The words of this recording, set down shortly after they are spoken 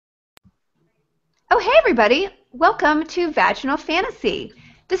Oh, hey everybody! Welcome to Vaginal Fantasy.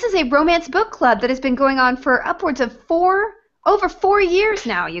 This is a romance book club that has been going on for upwards of over 4 years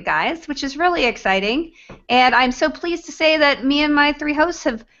now, you guys, which is really exciting. And I'm so pleased to say that me and my three hosts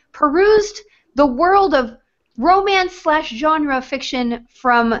have perused the world of romance/genre fiction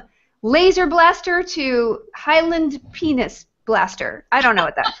from Laser Blaster to Highland Penis Blaster. I don't know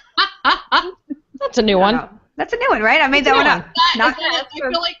what that is. That's a new one. That's a new one, right? I made that one up. I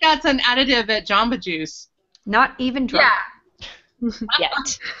feel like that's an additive at Jamba Juice. Not even drunk. Yeah.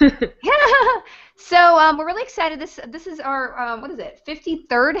 Yet. So we're really excited. This is our,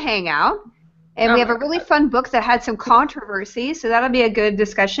 53rd hangout. And we have a really fun book that had some controversy, so that'll be a good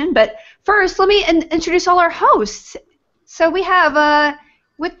discussion. But first, let me introduce all our hosts. So we have,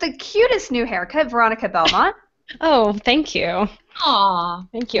 with the cutest new haircut, Veronica Belmont. Oh, thank you. Aw.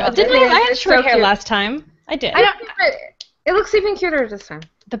 Thank you. I had short hair last time. I did. It looks even cuter this time.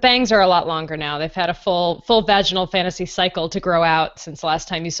 The bangs are a lot longer now. They've had a full vaginal fantasy cycle to grow out since last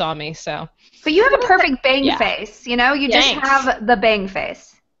time you saw me. So. But you have a perfect bang face. You know, you just Thanks. have the bang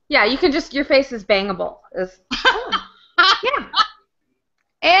face. Yeah, you can just, your face is bangable. Yeah.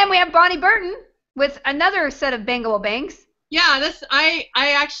 And we have Bonnie Burton with another set of bangable bangs. Yeah,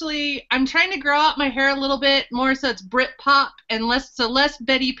 I'm trying to grow out my hair a little bit more so it's Britpop and less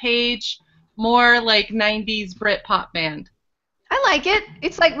Betty Page, more like 90s Britpop band. I like it.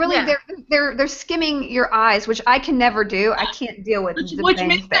 It's like really they're skimming your eyes, which I can never do. I can't deal with Which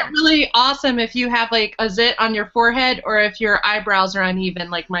makes it really awesome if you have like a zit on your forehead or if your eyebrows are uneven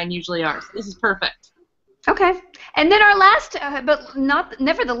like mine usually are. So this is perfect. Okay. And then our last, but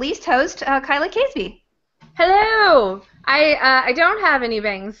never the least host, Kyla Caseby. Hello. I don't have any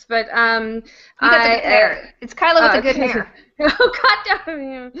bangs, but You got the good hair. It's Kyla with the good hair. Oh God damn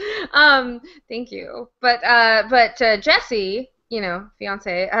you. Thank you. But Jesse,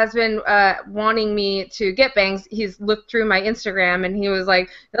 fiance, has been wanting me to get bangs. He's looked through my Instagram and he was like,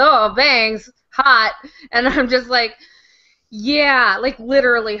 "Oh, bangs, hot," and I'm just like, yeah, like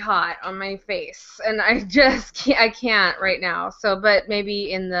literally hot on my face, and I can't right now. So, but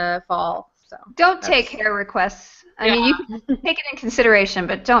maybe in the fall. So don't take hair requests. I mean, you can take it in consideration,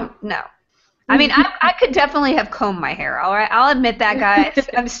 but no. I mean, I could definitely have combed my hair. All right, I'll admit that, guys.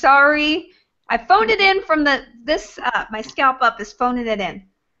 I'm sorry. I phoned it in from my scalp up is phoning it in.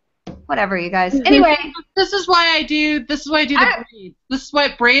 Whatever, you guys. Anyway, this is why I do the braids. This is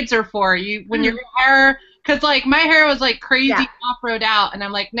what braids are for. When your hair, because like my hair was like crazy off-road out, and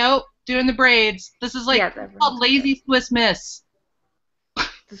I'm like, nope, doing the braids. This is like called Lazy Swiss Miss.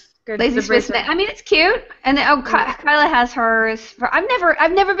 Lazy Swiss Miss. I mean, it's cute. And then, Kyla has hers. I've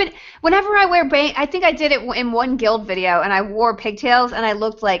never been. Whenever I wear bang, I think I did it in one guild video, and I wore pigtails, and I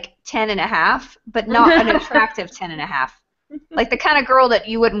looked like 10.5, but not an attractive 10.5. Like the kind of girl that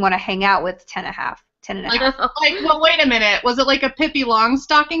you wouldn't want to hang out with 10.5. Well, wait a minute. Was it like a Pippi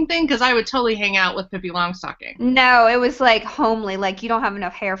Longstocking thing? Because I would totally hang out with Pippi Longstocking. No, it was like homely. Like you don't have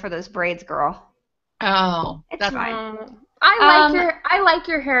enough hair for those braids, girl. Oh, that's fine. I like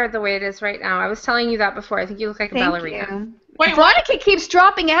your hair the way it is right now. I was telling you that before. I think you look like a ballerina. You. Wait, Veronica keeps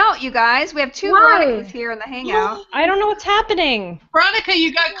dropping out, you guys. We have two Veronicas here in the hangout. I don't know what's happening. Veronica,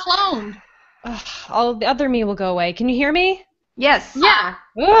 you got cloned. The other me will go away. Can you hear me? Yes. Yeah.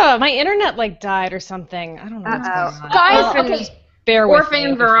 Ugh, my internet died or something. I don't know what's going on. Guys, bear with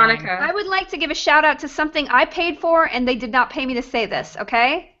Orphan me. Veronica. I would like to give a shout out to something I paid for, and they did not pay me to say this.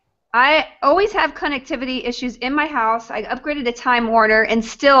 Okay. I always have connectivity issues in my house. I upgraded to Time Warner, and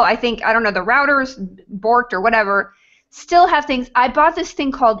still, I don't know, the routers borked or whatever, still have things. I bought this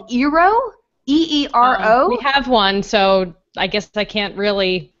thing called Eero, E-E-R-O. We have one, so I guess I can't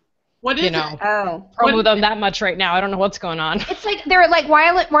really, what is it? promo them that much right now. I don't know what's going on. It's like they're like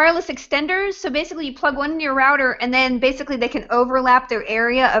wireless extenders, so basically you plug one in your router, and then basically they can overlap their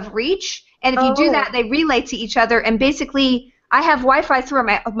area of reach, and if you do that, they relay to each other, and basically I have Wi-Fi through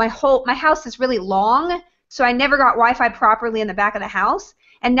my house is really long, so I never got Wi-Fi properly in the back of the house,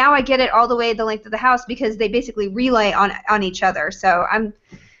 and now I get it all the way the length of the house because they basically relay on each other. So I'm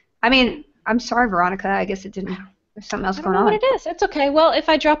sorry, Veronica. I guess it didn't. There's something else going on. I don't know what it is. It's okay. Well, if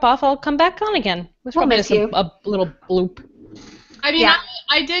I drop off, I'll come back on again. We'll miss you. A little bloop. I mean,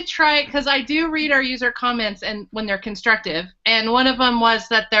 I did try it because I do read our user comments and when they're constructive, and one of them was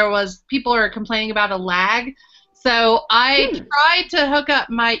that people are complaining about a lag. So I tried to hook up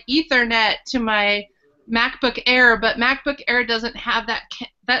my Ethernet to my MacBook Air, but MacBook Air doesn't have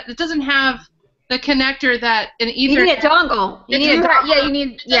it doesn't have the connector that an Ethernet. You need a dongle. You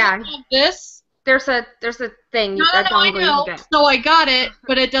need this. There's a thing. I know. So I got it,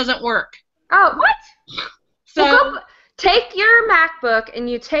 but it doesn't work. Oh, what? So take your MacBook and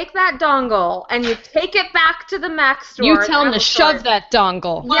you take that dongle and you take it back to the Mac store. You tell them to shove that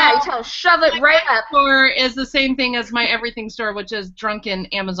dongle. Yeah, you tell them shove it right up. My store is the same thing as my everything store, which is drunken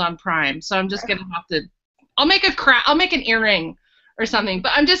Amazon Prime. So I'm just gonna have to. I'll make an earring or something.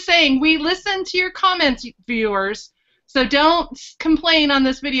 But I'm just saying, we listen to your comments, viewers. So don't complain on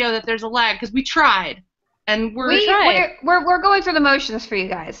this video that there's a lag, because we tried. And we're going through the motions for you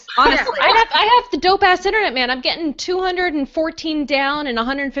guys. Honestly, I have the dope ass internet, man. I'm getting 214 down and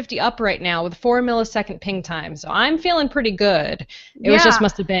 150 up right now with 4 millisecond ping time. So I'm feeling pretty good. It was just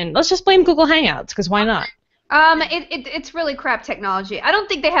must have been. Let's just blame Google Hangouts, because why not? It's really crap technology. I don't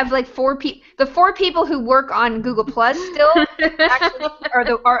think they have like the 4 people who work on Google Plus still actually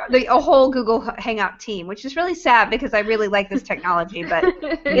are a whole Google Hangout team, which is really sad because I really like this technology, but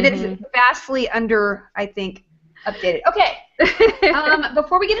it is vastly under, I think, updated. Okay.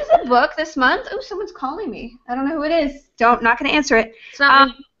 Before we get into the book this month, someone's calling me. I don't know who it is. Not going to answer it. It's not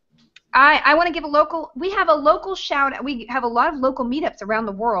me. I want to give we have a local shout out. We have a lot of local meetups around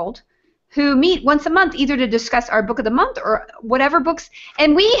the world who meet once a month either to discuss our book of the month or whatever books.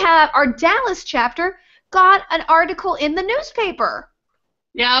 And we have our Dallas chapter got an article in the newspaper.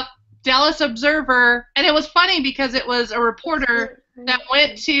 Yep, Dallas Observer. And it was funny because it was a reporter that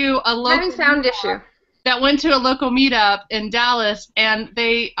went to a local meetup in Dallas, and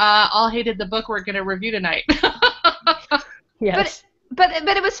they all hated the book we're going to review tonight. Yes. But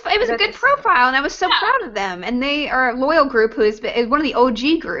it was a good profile, and I was so proud of them. And they are a loyal group who is one of the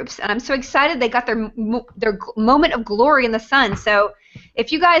OG groups, and I'm so excited they got their moment of glory in the sun. So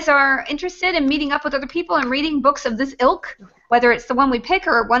if you guys are interested in meeting up with other people and reading books of this ilk, whether it's the one we pick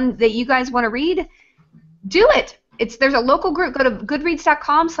or one that you guys want to read, do it. There's a local group. Go to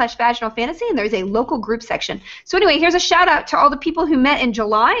goodreads.com/vaginalfantasy, and there's a local group section. So anyway, here's a shout out to all the people who met in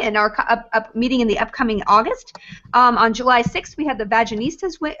July and are meeting in the upcoming August. On July 6th, we had the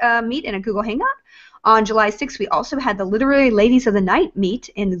Vaginistas meet in a Google Hangout. On July 6th, we also had the Literary Ladies of the Night meet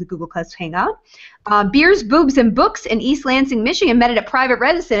in the Google Plus Hangout. Beers, Boobs, and Books in East Lansing, Michigan met at a private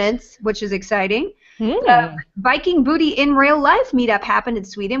residence, which is exciting. Viking Booty in Real Life meetup happened in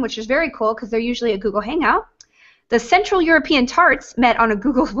Sweden, which is very cool because they're usually a Google Hangout. The Central European Tarts met on a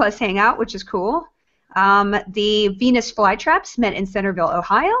Google Plus Hangout, which is cool. The Venus Flytraps met in Centerville,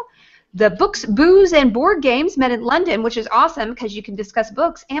 Ohio. The Books, Booze, and Board Games met in London, which is awesome because you can discuss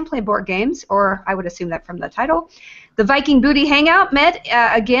books and play board games, or I would assume that from the title. The Viking Booty Hangout met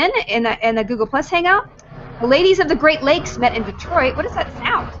again in a Google Plus Hangout. The Ladies of the Great Lakes met in Detroit. What does that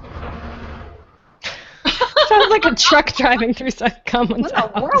sound? Sounds like a truck driving through someone's house.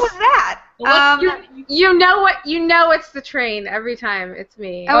 What the world was that? You know it's the train every time. It's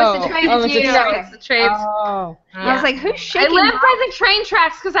me. Oh, it's the train. It's the train. Oh. I was like, who's shaking? I live by the train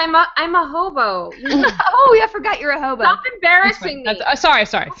tracks because I'm a hobo. Oh, yeah, I forgot you're a hobo. Stop embarrassing me. Sorry.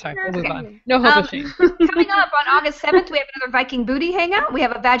 We'll move on. No hobo shame. Coming up on August 7th, we have another Viking Booty Hangout. We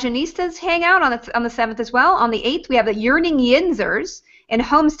have a Vaginistas Hangout on the 7th as well. On the 8th, we have the Yearning Yinzers in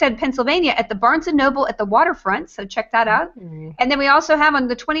Homestead, Pennsylvania at the Barnes & Noble at the waterfront, so check that out. And then we also have on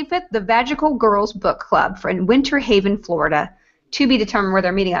the 25th the Vagical Girls Book Club in Winter Haven, Florida, to be determined where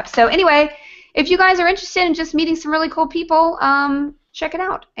they're meeting up. So anyway, if you guys are interested in just meeting some really cool people, check it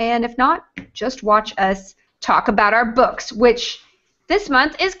out. And if not, just watch us talk about our books, which this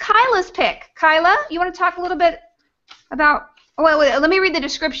month is Kyla's pick. Kyla, you want to talk a little bit about, wait, let me read the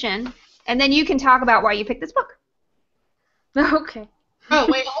description, and then you can talk about why you picked this book. Okay. Oh,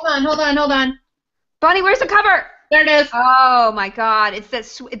 wait, hold on. Bonnie, where's the cover? There it is. Oh, my God. It's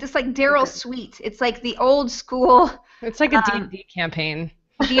just like Daryl Sweet. It's like the old school. It's like a D&D campaign.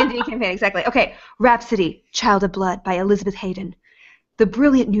 D&D campaign, exactly. Okay, Rhapsody, Child of Blood by Elizabeth Haydon. The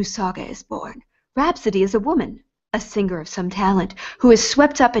brilliant new saga is born. Rhapsody is a woman, a singer of some talent, who is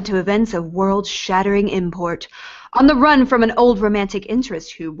swept up into events of world-shattering import. On the run from an old romantic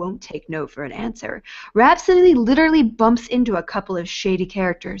interest who won't take no for an answer, Rhapsody literally bumps into a couple of shady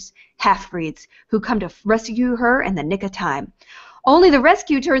characters, half-breeds, who come to rescue her in the nick of time. Only the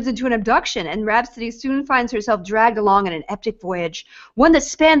rescue turns into an abduction, and Rhapsody soon finds herself dragged along in an epic voyage, one that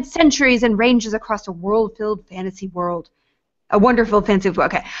spans centuries and ranges across a world-filled fantasy world. A wonderful fantasy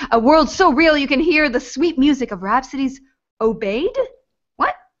world, okay. A world so real you can hear the sweet music of Rhapsody's Obeyed?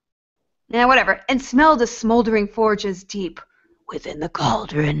 What? Yeah, whatever. And smell the smoldering forges deep within the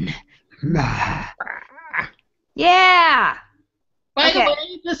cauldron. Yeah! By the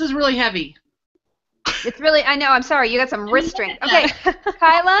way, this is really heavy. It's really, I know, I'm sorry, you got some wrist strength. Okay,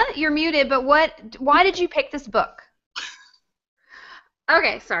 Kyla, you're muted, but why did you pick this book?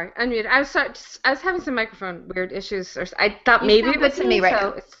 Okay, sorry, unmuted. I was having some microphone weird issues. I thought maybe it was to me right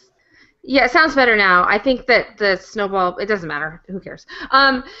now. Yeah, it sounds better now. I think that the snowball, it doesn't matter. Who cares?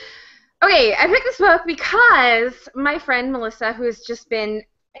 Okay, I picked this book because my friend Melissa, who has just been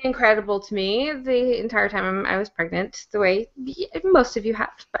incredible to me the entire time I was pregnant, the way most of you have,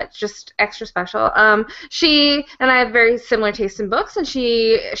 but just extra special. She and I have very similar tastes in books, and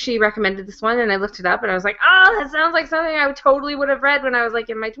she recommended this one, and I looked it up, and I was like, oh, that sounds like something I totally would have read when I was like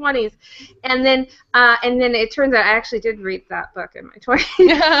in my 20s, and then it turns out I actually did read that book in my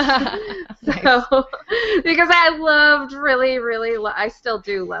 20s. So, because I loved I still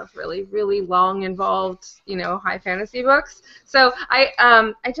do love really long, involved, high fantasy books. So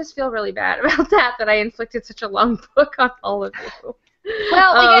I just feel really bad about that I inflicted such a long book on all of you.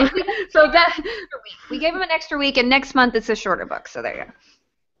 Well, we gave him an extra week, and next month it's a shorter book. So there you go.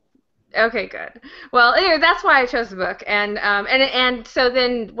 Okay, good. Well, anyway, that's why I chose the book, and so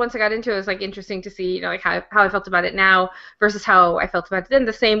then once I got into it, it was like interesting to see, like how I felt about it now versus how I felt about it then,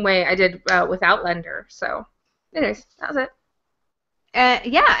 the same way I did with Outlander. So, anyways, that was it.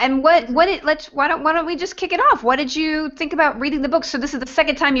 Yeah, and why don't we just kick it off? What did you think about reading the book? So this is the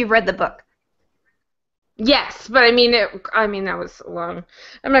second time you've read the book. Yes, but I mean that was long.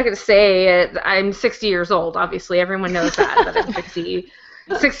 I'm not going to say it. I'm 60 years old. Obviously, everyone knows that I'm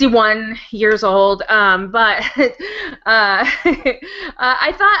 61 years old. But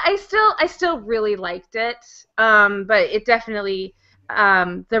I still really liked it. But it definitely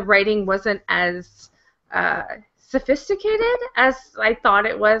the writing wasn't as sophisticated as I thought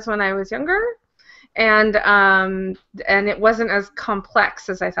it was when I was younger, and it wasn't as complex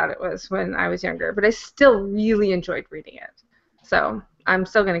as I thought it was when I was younger, but I still really enjoyed reading it, so I'm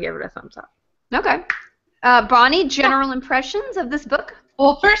still going to give it a thumbs up. Okay. Bonnie, general impressions of this book?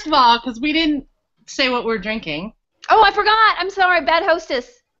 Well, first of all, because we didn't say what we're drinking. Oh, I forgot. I'm sorry. Bad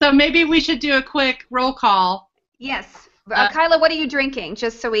hostess. So maybe we should do a quick roll call. Yes. Kyla, what are you drinking?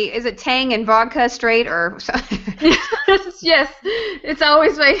 Just so is it Tang and vodka straight or something? Yes, it's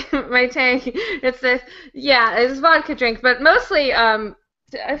always my Tang. It's vodka drink, but mostly I've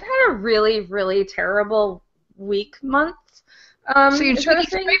had a really terrible month. So you're drinking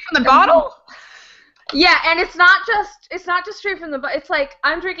straight from the bottle? Yeah, and it's not just straight from the bottle. It's like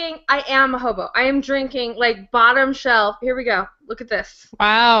I am a hobo. I am drinking like bottom shelf. Here we go. Look at this.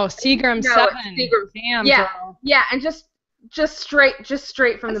 Wow, Seagram 7. Seagram. Damn, yeah, girl. Yeah, and just straight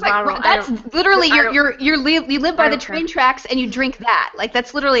from the bottle. That's literally you live by the train tracks and you drink that. Like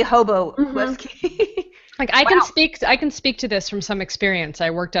that's literally hobo whiskey. Like I can speak to this from some experience. I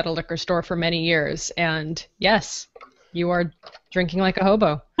worked at a liquor store for many years, and yes, you are drinking like a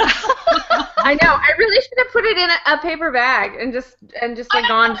hobo. I know. I really should have put it in a paper bag and just like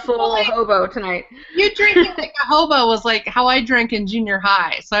gone full hobo tonight. You drinking like a hobo was like how I drank in junior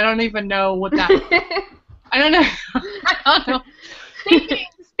high, so I don't even know what that. I don't know.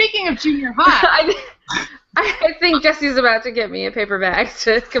 Speaking of junior high, I think Jesse's about to get me a paper bag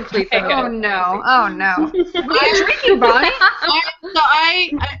to complete the Oh no! What are you drinking, Bonnie?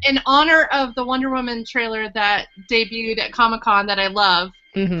 In honor of the Wonder Woman trailer that debuted at Comic-Con that I love,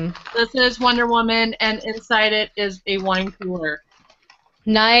 this is Wonder Woman, and inside it is a wine cooler.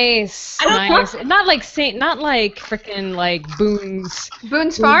 Nice. Not like freaking like Boone's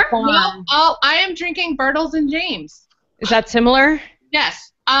Farm? No. Oh, I am drinking Bertles and James. Is that similar?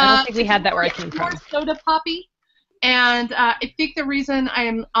 Yes. I don't think we had that where I came from. More soda poppy. And I think the reason I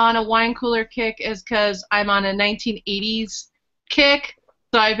am on a wine cooler kick is because I'm on a 1980s kick.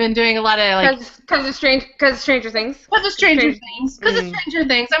 So I've been doing a lot of like. Because of Stranger Things. Because of Stranger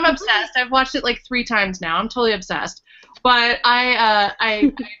Things. I'm obsessed. I've watched it like 3 times now. I'm totally obsessed. But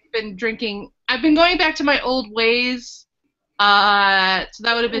I've been drinking. I've been going back to my old ways. So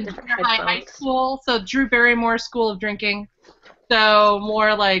that would have been high school. So Drew Barrymore School of Drinking. So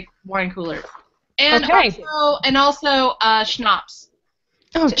more like wine coolers. And also schnapps.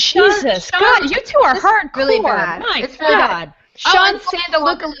 Oh Jesus! God, you two are hardcore. Really bad. My it's really God. bad. Sean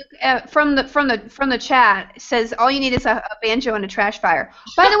Sandaluka from the chat says all you need is a banjo and a trash fire.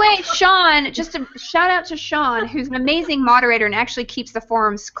 By the way, Sean, just a shout out to Sean, who's an amazing moderator and actually keeps the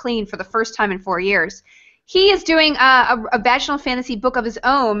forums clean for the first time in 4 years. He is doing a vaginal fantasy book of his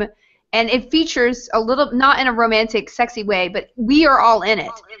own, and it features a little, not in a romantic, sexy way, but we are all in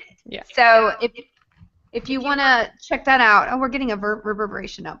it. Yeah. So if you want to check that out, we're getting a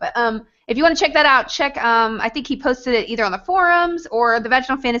reverberation now, but if you want to check that out, I think he posted it either on the forums or the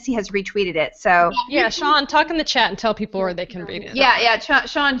Vaginal Fantasy has retweeted it. So yeah, Sean, talk in the chat and tell people where they can read it. Yeah,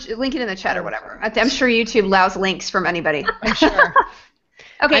 Sean, link it in the chat or whatever. I'm sure YouTube allows links from anybody. I'm sure.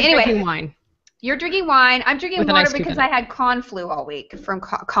 Okay, I'm drinking wine. You're drinking wine. I'm drinking water because I had con flu all week from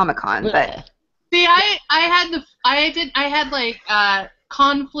Comic-Con. But see, I had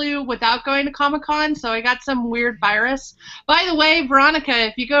con flu without going to Comic-Con, so I got some weird virus. By the way, Veronica,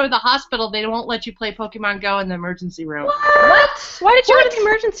 if you go to the hospital, they won't let you play Pokemon Go in the emergency room. What? Why did you go to the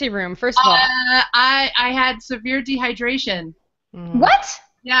emergency room, first of all? I had severe dehydration. What?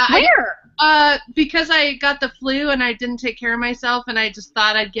 Yeah. Where? Because I got the flu and I didn't take care of myself, and I just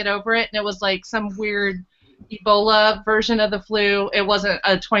thought I'd get over it, and it was like some weird Ebola version of the flu. It wasn't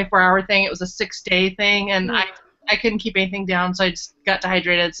a 24-hour thing. It was a 6-day thing, and I couldn't keep anything down, so I just got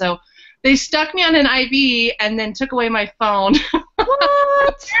dehydrated. So they stuck me on an IV and then took away my phone. What?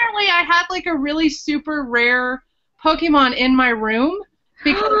 Apparently I had like a really super rare Pokemon in my room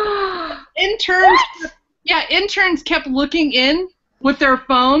because interns kept looking in with their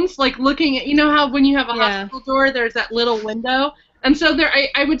phones, like looking at, you know how when you have a hospital door, there's that little window? And so there,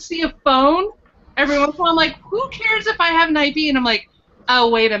 I would see a phone every once in a while. I'm like, who cares if I have an IV? And I'm like, oh,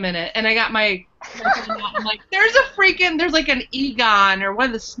 wait a minute. And I got my phone out. I'm like, there's like an Egon or one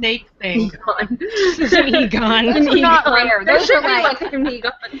of the snake things. There's an Egon. Those are not rare. There Those should are be like, like an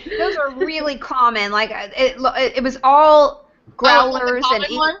Egon. those are really common. Like it was all growlers and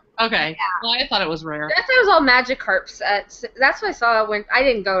one? Okay. Yeah. Well, I thought it was rare. That's why it was all Magikarps. That's what I saw when I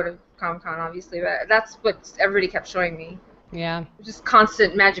didn't go to Comic-Con, obviously, but that's what everybody kept showing me. Yeah. Just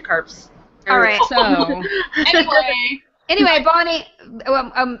constant Magikarps. All right. So Anyway, Bonnie,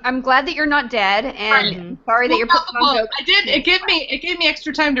 I'm glad that you're not dead, and sorry that you're putting on jokes. I did. It gave me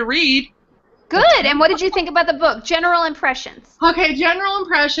extra time to read. Good. And what did you think about the book? General impressions. Okay, general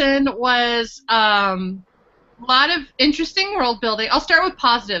impression was a lot of interesting world building. I'll start with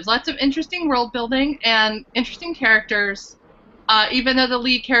positives. Lots of interesting world building and interesting characters. Even though the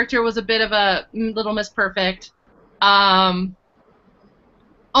lead character was a bit of a Little Miss Perfect.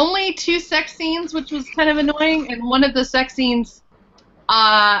 Only 2 sex scenes, which was kind of annoying, and one of the sex scenes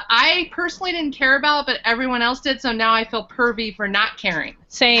I personally didn't care about, but everyone else did, so now I feel pervy for not caring.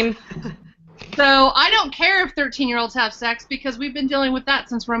 Same. So I don't care if 13-year-olds have sex because we've been dealing with that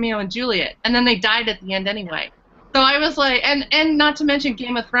since Romeo and Juliet, and then they died at the end anyway. So I was like, and not to mention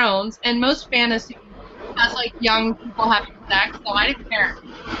Game of Thrones, and most fantasy has like young people having sex, so I didn't care.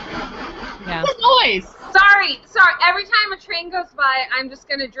 Yeah. What's the noise? Sorry. Every time a train goes by, I'm just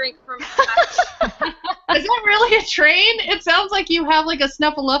gonna drink from. Is that really a train? It sounds like you have like a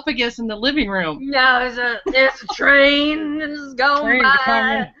snuffleupagus in the living room. No, it's a train that's going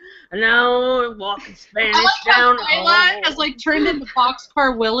by. No, walking Spanish down. Twilight has like turned into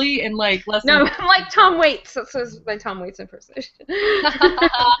Boxcar Willie in like less. No, I'm like Tom Waits. That's my Tom Waits impersonation.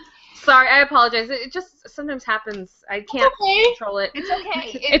 Sorry, I apologize. It just sometimes happens. I can't control it. It's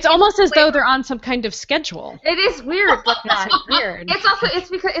okay. It's almost as though they're on some kind of schedule. It is weird like that. Weird. It's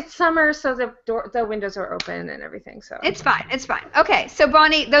because it's summer, so the windows are open and everything. So it's fine. It's fine. Okay, so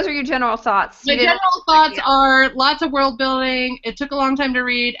Bonnie, those are your general thoughts. My general thoughts are lots of world building. It took a long time to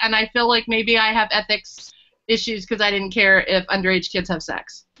read, and I feel like maybe I have ethics issues because I didn't care if underage kids have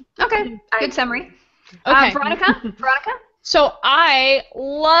sex. Okay, good summary. Okay. Veronica? So I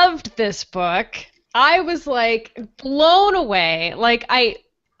loved this book. I was like blown away.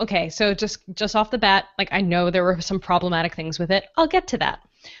 Okay, so just off the bat, like I know there were some problematic things with it. I'll get to that.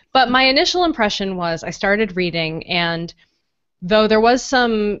 But my initial impression was I started reading, and though there was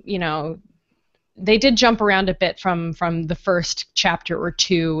some, they did jump around a bit from the first chapter or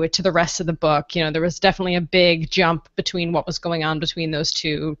two to the rest of the book. There was definitely a big jump between what was going on between those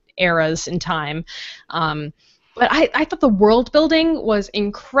two eras in time. But I thought the world building was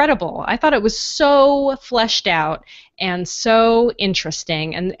incredible. I thought it was so fleshed out and so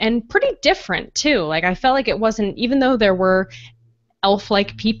interesting and pretty different, too. Like, I felt like it wasn't, even though there were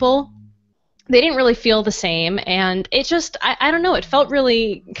elf-like people, they didn't really feel the same. And it just, I don't know, it felt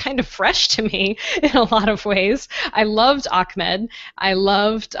really kind of fresh to me in a lot of ways. I loved Ahmed. I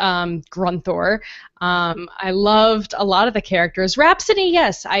loved Grunthor. I loved a lot of the characters. Rhapsody,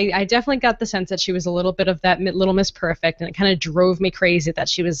 yes, I definitely got the sense that she was a little bit of that Little Miss Perfect, and it kind of drove me crazy that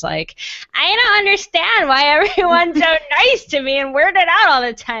she was like, I don't understand why everyone's so nice to me and weirded out all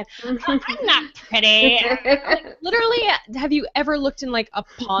the time. I'm not pretty. Literally, have you ever looked in like a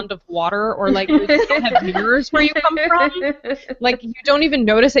pond of water or like you don't have mirrors where you come from? Like you don't even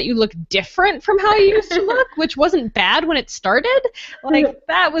notice that you look different from how you used to look, which wasn't bad when it started. Like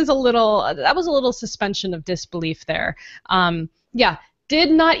that was a little suspension of disbelief there.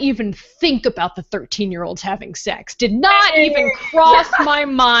 Did not even think about the 13-year-olds having sex. Did not even cross my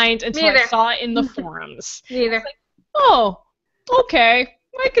mind until I saw it in the forums. Neither. Like, oh, okay.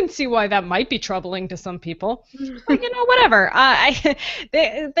 I can see why that might be troubling to some people. But, whatever.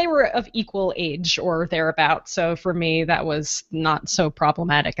 They were of equal age or thereabout, so for me that was not so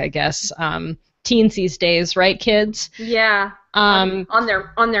problematic, I guess. teensies days, right, kids? Yeah. On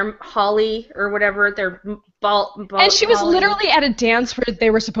their holly or whatever, their ball. And she was holly. literally at a dance where they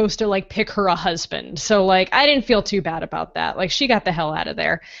were supposed to like pick her a husband. So like I didn't feel too bad about that. Like she got the hell out of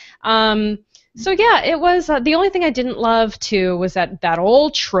there. So yeah, it was the only thing I didn't love too was that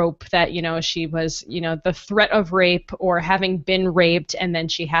old trope that she was the threat of rape or having been raped, and then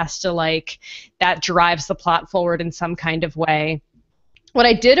she has to like that drives the plot forward in some kind of way. What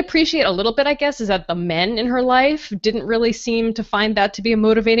I did appreciate a little bit, I guess, is that the men in her life didn't really seem to find that to be a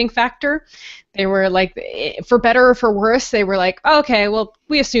motivating factor. They were like, for better or for worse, they were like, oh, okay, well,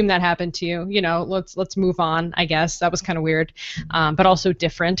 we assume that happened to you. Let's move on, I guess. That was kind of weird, but also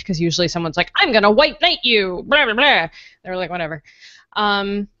different because usually someone's like, I'm going to white knight you, blah, blah, blah. They're like, whatever.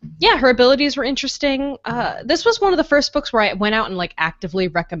 Yeah, her abilities were interesting. This was one of the first books where I went out and like actively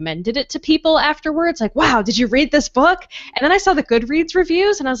recommended it to people afterwards. Like, wow, did you read this book? And then I saw the Goodreads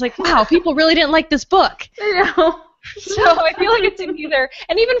reviews and I was like, wow, people really didn't like this book. I know. So I feel like it didn't either.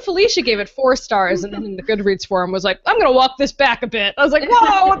 And even Felicia gave it 4 stars, and then in the Goodreads forum was like, I'm going to walk this back a bit. I was like,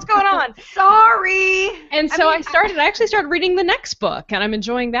 whoa, what's going on? Sorry. And so I actually started reading the next book, and I'm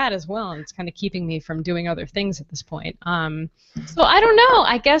enjoying that as well, and it's kind of keeping me from doing other things at this point. So I don't know.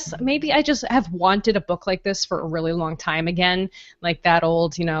 I guess maybe I just have wanted a book like this for a really long time again, like that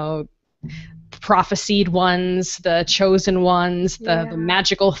old, prophesied ones, the chosen ones, the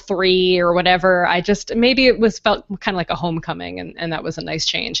magical 3 or whatever. Maybe it felt kind of like a homecoming, and that was a nice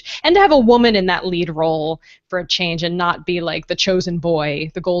change. And to have a woman in that lead role for a change and not be like the chosen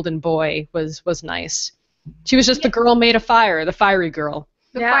boy, the golden boy, was nice. She was just the girl made of fire, the fiery girl.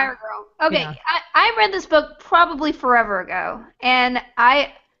 The fire girl. Okay, yeah. I read this book probably forever ago, and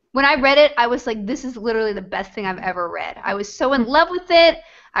when I read it, I was like, this is literally the best thing I've ever read. I was so in love with it.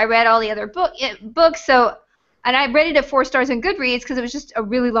 I read all the other books, and I rated it 4 stars on Goodreads because it was just a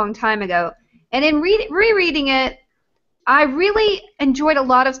really long time ago. And in rereading it, I really enjoyed a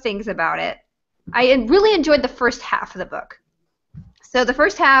lot of things about it. I really enjoyed the first half of the book. So the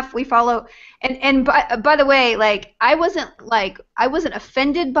first half we follow, and by the way, like I wasn't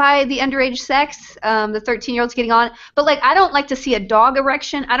offended by the underage sex, the 13-year-olds getting on, but like I don't like to see a dog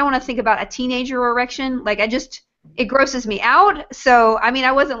erection. I don't want to think about a teenager erection. Like it grosses me out. So I mean,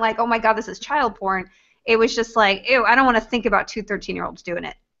 I wasn't like, oh my god, this is child porn. It was just like, ew, I don't want to think about 2 13-year-olds doing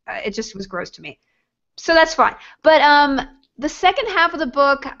it. It just was gross to me. So that's fine. But the second half of the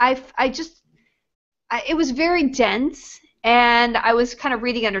book, it was very dense. And I was kind of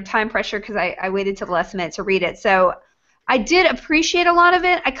reading under time pressure because I waited till the last minute to read it. So I did appreciate a lot of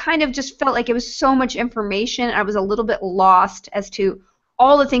it. I kind of just felt like it was so much information. I was a little bit lost as to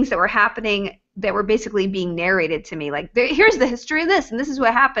all the things that were happening that were basically being narrated to me. Like, here's the history of this, and this is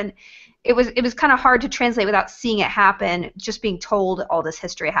what happened. It was kind of hard to translate without seeing it happen, just being told all this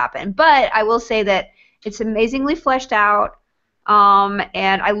history happened. But I will say that it's amazingly fleshed out.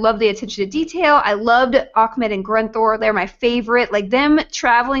 And I love the attention to detail. I loved Ahmed and Grunthor. They're my favorite. Like, them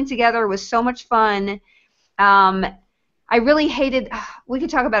traveling together was so much fun. I really hated, we could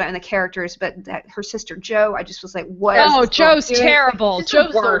talk about it in the characters, but her sister Jo, I just was like, what? Oh, Jo's terrible.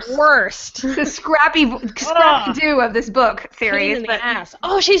 Jo's the worst. The Scrappy-Doo of this book series. Pain in the ass.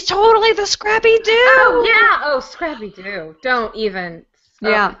 Oh, she's totally the Scrappy-Doo. Oh, yeah. Oh, Scrappy-Doo. Don't even.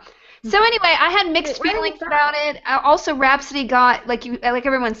 Yeah. So anyway, I had mixed feelings about it. Also, Rhapsody got, like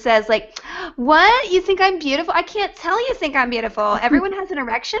everyone says, like, what? You think I'm beautiful? I can't tell you think I'm beautiful. Everyone has an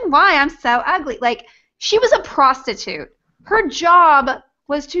erection? Why? I'm so ugly. Like, she was a prostitute. Her job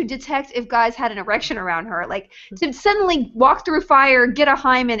was to detect if guys had an erection around her. Like, to suddenly walk through fire, get a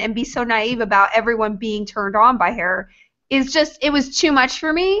hymen, and be so naive about everyone being turned on by her is just, it was too much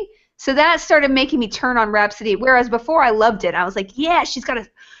for me. So that started making me turn on Rhapsody, whereas before I loved it. I was like, yeah, she's got a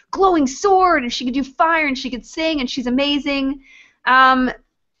glowing sword, and she could do fire, and she could sing, and she's amazing.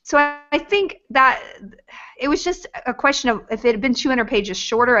 So I think that it was just a question of, if it had been 200 pages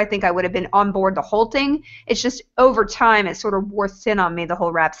shorter, I think I would have been on board the whole thing. It's just over time it sort of wore thin on me, the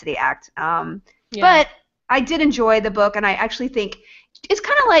whole Rhapsody act. But I did enjoy the book, and I actually think it's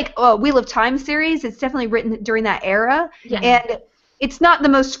kind of like a Wheel of Time series. It's definitely written during that era. Yeah. And it's not the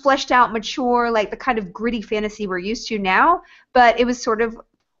most fleshed out, mature, like the kind of gritty fantasy we're used to now, but it was sort of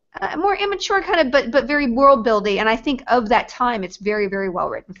more immature kind of, but very world building, and I think of that time, it's very, very well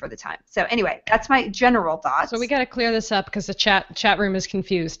written for the time. So anyway, that's my general thoughts. So we got to clear this up because the chat room is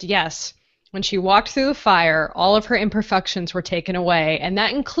confused. Yes, When she walked through the fire, all of her imperfections were taken away, and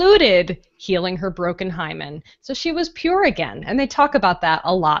that included healing her broken hymen. So she was pure again, and they talk about that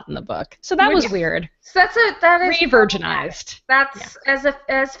a lot in the book. So that was weird. So that is re-virginized. That's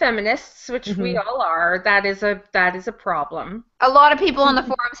as feminists, which we all are. That is a problem. A lot of people on the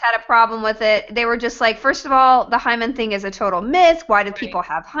forums had a problem with it. They were just like, first of all, the hymen thing is a total myth. Why do people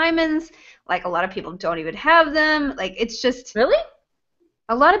have hymens? Like, a lot of people don't even have them. Like, it's just really.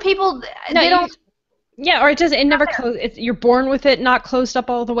 A lot of people, they don't. Yeah, or it never you're born with it not closed up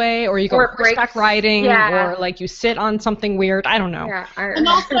all the way, or you go horseback riding, or like you sit on something weird. I don't know. Yeah, and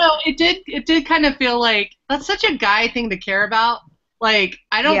also, it did kind of feel like that's such a guy thing to care about. Like,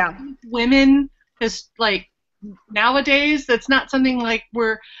 I don't think women, just like nowadays, that's not something like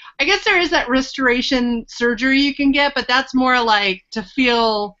I guess there is that restoration surgery you can get, but that's more like to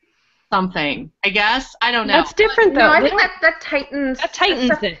feel something, I guess. I don't know. That's different, though. No, I think that tightens. That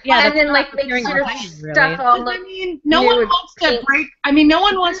tightens it. Yeah, and then like makes your stuff all look. No one wants to break. I mean, no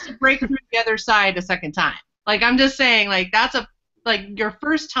one wants to break through the other side a second time. Like, I'm just saying, like, that's your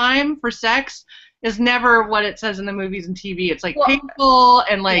first time for sex is never what it says in the movies and TV. It's like painful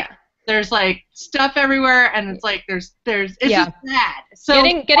and like. Yeah. There's like stuff everywhere, and it's like it's just bad. So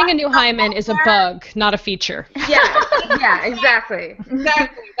getting a new hymen is a bug, not a feature. Yeah, exactly.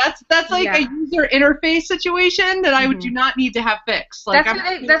 Exactly. That's like a user interface situation that I do not need to have fixed. Like,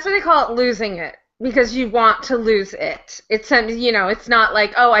 that's what they call it, losing it, because you want to lose it. It's it's not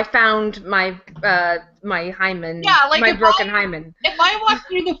like, oh, I found my my hymen, my broken hymen. If I walk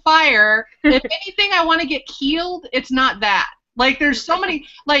through the fire, if anything, I want to get healed. It's not that. Like, there's so many,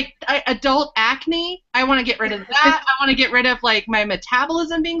 like, adult acne, I want to get rid of that. I want to get rid of, like, my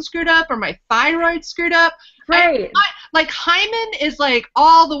metabolism being screwed up or my thyroid screwed up. Right. Like, hymen is, like,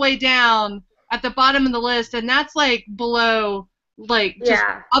 all the way down at the bottom of the list, and that's, like, below, like, just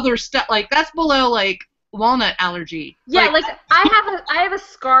other stuff. Like, that's below, like, walnut allergy. Yeah, like I have a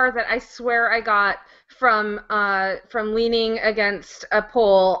scar that I swear I got from leaning against a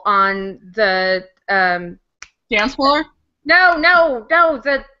pole on the dance floor? No,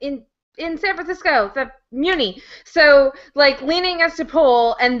 in San Francisco, the Muni. So like leaning against a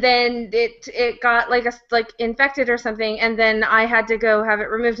pole, and then it got like infected or something, and then I had to go have it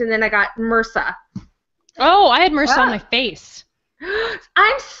removed, and then I got MRSA. Oh, I had MRSA on my face.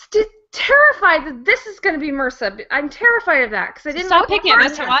 I'm terrified that this is going to be MRSA. I'm terrified of that because I didn't. Stop picking it.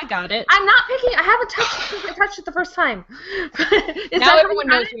 That's how I got it. I'm not picking. I haven't touched it the first time. Now everyone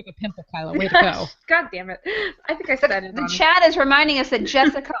knows you have a pimple, Kyla. Way to go. God damn it! I think I said it. The chat is reminding us that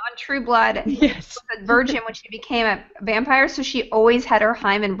Jessica on True Blood was a virgin when she became a vampire, so she always had her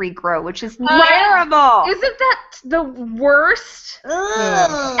hymen regrow, which is terrible. Isn't that the worst?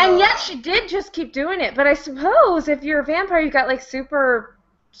 And yet she did just keep doing it. But I suppose if you're a vampire, you've got like super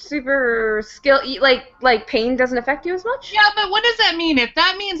skill, like pain doesn't affect you as much. Yeah, but what does that mean? If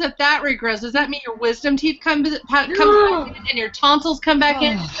that means that regrows, does that mean your wisdom teeth comes back in, and your tonsils come back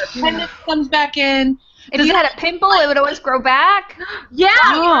in, and your appendix comes back in? If you had a pimple, it would always grow back? Yeah.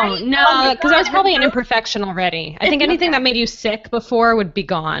 No, because that was probably an imperfection already. I think anything that made you sick before would be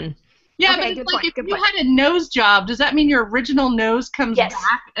gone. Yeah, but it's like if you had a nose job, does that mean your original nose comes back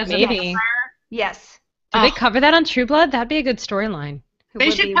as a vampire? Yes. Do they cover that on True Blood? That'd be a good storyline. They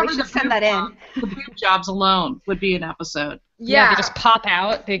should send that in. The boob jobs alone would be an episode. Yeah, they just pop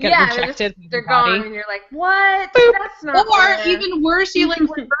out. They get rejected. They're gone, and you're like, what? Boop. That's not Or fair. even worse, you like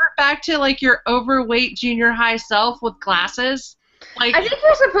revert back to like your overweight junior high self with glasses. Like, I think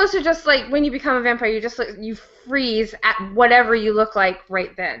you're supposed to just like when you become a vampire, you freeze at whatever you look like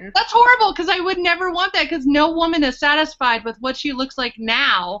right then. That's horrible because I would never want that because no woman is satisfied with what she looks like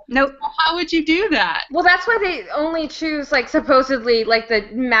now. Nope. So how would you do that? Well, that's why they only choose like supposedly like the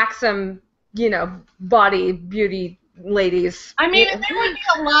maxim, body beauty ladies. I mean, there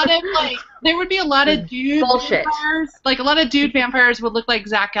would be a lot of dude bullshit. Vampires. Like a lot of dude vampires would look like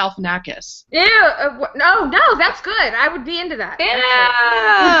Zach Galifianakis. Yeah, no, that's good. I would be into that.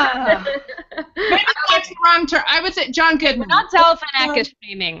 Yeah. Maybe that's the wrong term. I would say John Goodman. We're not Galifianakis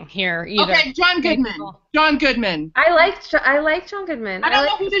shaming here either. Okay, John Goodman. John Goodman. I like John Goodman. I don't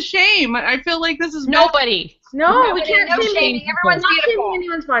know who to shame. I feel like this is nobody. No, we can't no shame shaming. Everyone's beautiful.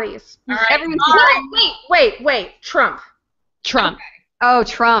 anyone's bodies. All right. Everyone's Wait, Trump. Trump. Oh,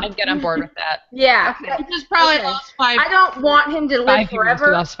 Trump. I'd get on board with that. Yeah. Okay. He just probably lost 5. I don't want him to live 5 viewers. forever.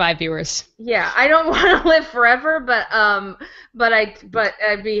 We lost 5 viewers. Yeah, I don't want to live forever, but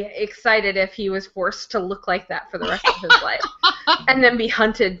I'd be excited if he was forced to look like that for the rest of his life, and then be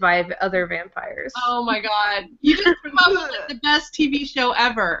hunted by other vampires. Oh my God! You just came up with like, the best TV show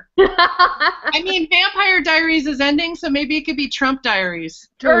ever. I mean, Vampire Diaries is ending, so maybe it could be Trump Diaries.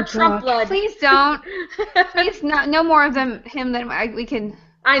 Or Trump blood. Please don't. Please, no more of him than we can.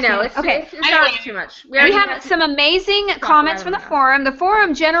 I know, it's Okay. it's too much. We have some amazing comments from the forum. The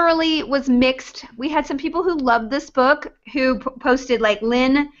forum generally was mixed. We had some people who loved this book who posted, like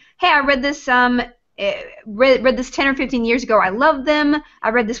Lynn, hey, I read this read this 10 or 15 years ago. I loved them. I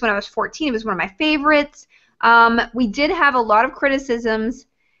read this when I was 14. It was one of my favorites. We did have a lot of criticisms,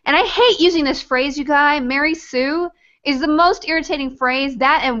 and I hate using this phrase, you guys. Mary Sue is the most irritating phrase.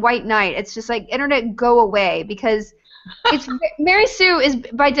 That and White Knight. It's just like, internet, go away, because it's Mary Sue is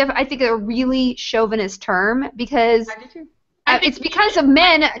I think a really chauvinist term, because it's because of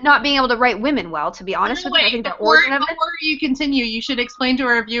men not being able to write women well, to be honest with you. I think the origin of it. Before you continue, you should explain to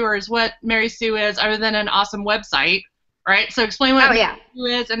our viewers what Mary Sue is, other than an awesome website, right? So explain what Mary Sue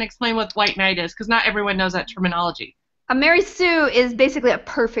is and explain what White Knight is, because not everyone knows that terminology. A Mary Sue is basically a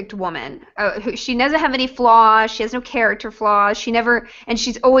perfect woman. She doesn't have any flaws. She has no character flaws. And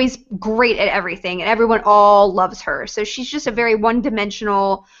she's always great at everything, and everyone all loves her. So she's just a very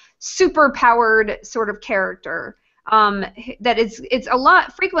one-dimensional, super-powered sort of character. It's a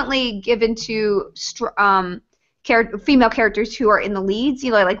lot frequently given to female characters who are in the leads.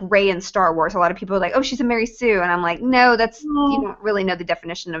 You know, like Rey in Star Wars. A lot of people are like, "Oh, she's a Mary Sue," and I'm like, "No, you don't really know the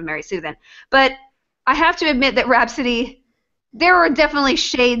definition of Mary Sue then." But I have to admit that Rhapsody, there are definitely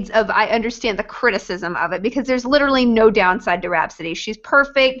shades of, I understand the criticism of it, because there's literally no downside to Rhapsody. She's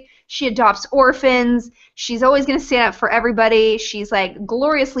perfect. She adopts orphans. She's always going to stand up for everybody. She's like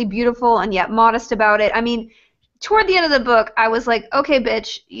gloriously beautiful and yet modest about it. I mean, toward the end of the book, I was like, okay,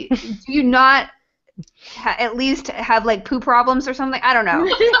 bitch, do you not at least have like poo problems or something? I don't know.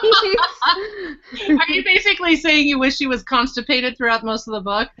 Are you basically saying you wish she was constipated throughout most of the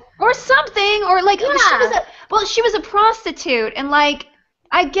book? Or something, or like she was a prostitute, and like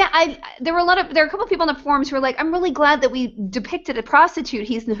there are a couple of people on the forums who are like, I'm really glad that we depicted a prostitute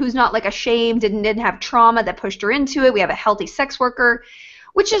who's not like ashamed and didn't have trauma that pushed her into it. We have a healthy sex worker,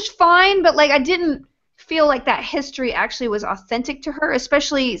 which is fine, but like I didn't feel like that history actually was authentic to her,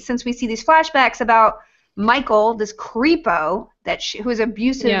 especially since we see these flashbacks about Michael, this creepo who is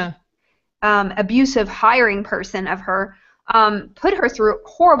abusive hiring person of her, put her through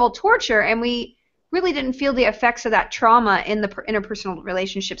horrible torture, and we really didn't feel the effects of that trauma in the interpersonal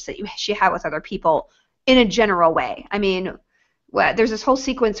relationships that she had with other people in a general way. I mean, there's this whole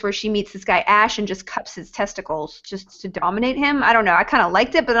sequence where she meets this guy Ash and just cups his testicles just to dominate him. I don't know. I kind of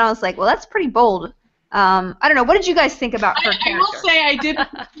liked it, but then I was like, well, that's pretty bold. I don't know. What did you guys think about her character? I will say I did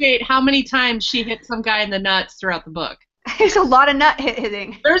appreciate how many times she hit some guy in the nuts throughout the book. There's a lot of nut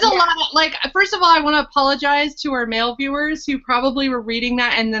hitting. There's a lot of, like, first of all, I want to apologize to our male viewers who probably were reading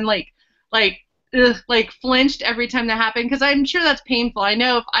that and then like flinched every time that happened, because I'm sure that's painful. I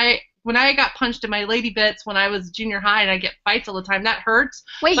know when I got punched in my lady bits when I was junior high and I get fights all the time, that hurts.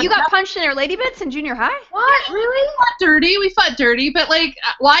 Wait, you got punched in your lady bits in junior high? What? Really? We fought dirty, but like,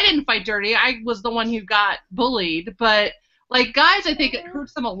 well, I didn't fight dirty. I was the one who got bullied, but like guys, I think it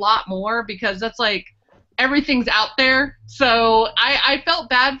hurts them a lot more because that's like everything's out there. So I felt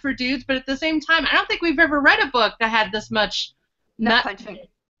bad for dudes, but at the same time, I don't think we've ever read a book that had this much nut punching.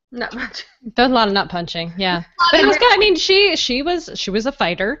 Not much. There's a lot of nut punching, yeah. But it was good. I mean, she was a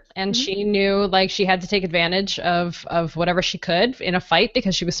fighter, and she knew like she had to take advantage of whatever she could in a fight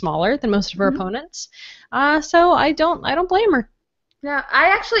because she was smaller than most of her opponents. So I don't blame her. No, I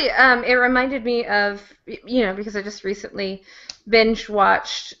actually it reminded me of, you know, because I just recently binge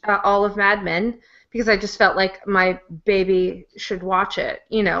watched all of Mad Men because I just felt like my baby should watch it.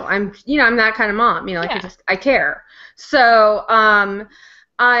 I'm that kind of mom. Like I care. So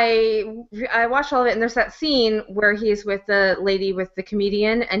I watched all of it, and there's that scene where he's with the lady with the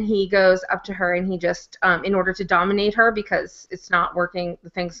comedian, and he goes up to her, and he just, in order to dominate her because it's not working,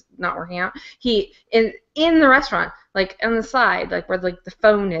 the thing's not working out, he, in the restaurant, like on the side, like where like the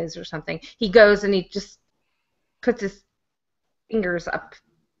phone is or something, he goes and he just puts his fingers up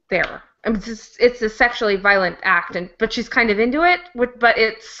there. I mean, it's a sexually violent act, but she's kind of into it, but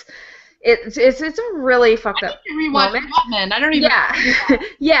it's a really fucked up moment. Batman. I don't even. Yeah,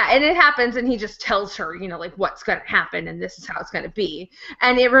 yeah, and it happens, and he just tells her, like what's gonna happen, and this is how it's gonna be.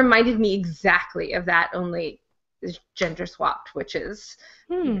 And it reminded me exactly of that, only is gender swapped, which is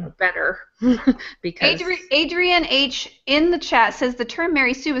better because Adrian H in the chat says the term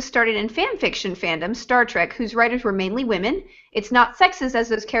Mary Sue was started in fan fiction fandom Star Trek, whose writers were mainly women. It's not sexist as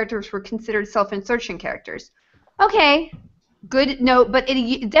those characters were considered self-insertion characters. Okay, good note, but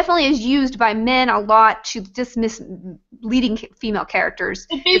it definitely is used by men a lot to dismiss leading female characters.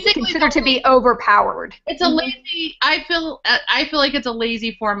 It's considered to be overpowered. It's a lazy. I feel like it's a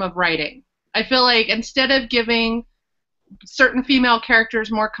lazy form of writing. I feel like instead of giving certain female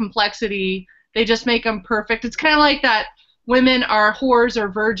characters more complexity, they just make them perfect. It's kind of like that women are whores or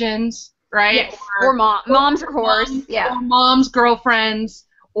virgins, right? Yes. Or moms are whores. Yeah. Or moms, girlfriends,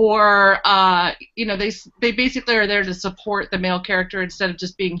 or they basically are there to support the male character instead of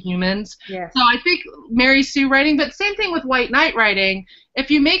just being humans. Yes. So I think Mary Sue writing, but same thing with White Knight writing. If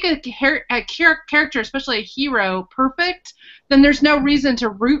you make a character, especially a hero, perfect, then there's no reason to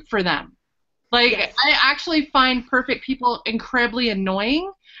root for them. Like, yes. I actually find perfect people incredibly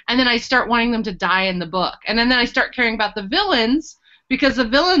annoying, and then I start wanting them to die in the book. And then I start caring about the villains, because the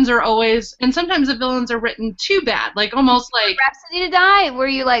villains are always, and sometimes the villains are written too bad, like almost like... Rhapsody to die? Were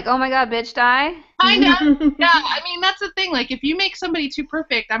you like, oh my god, bitch, die? Kind of. Yeah, I mean, that's the thing. Like, if you make somebody too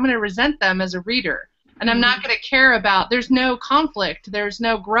perfect, I'm going to resent them as a reader. And I'm not going to care about, there's no conflict, there's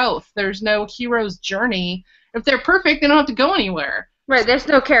no growth, there's no hero's journey. If they're perfect, they don't have to go anywhere. Right, there's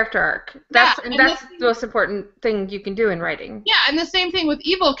no character arc. That's the most important thing you can do in writing. Yeah, and the same thing with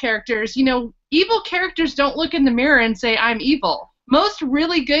evil characters. You know, evil characters don't look in the mirror and say, I'm evil. Most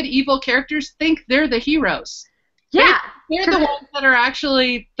really good evil characters think they're the heroes. Yeah. They're the ones that are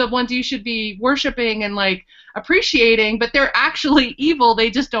actually the ones you should be worshiping and, like, appreciating, but they're actually evil. They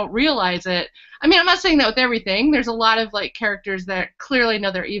just don't realize it. I mean, I'm not saying that with everything. There's a lot of, like, characters that clearly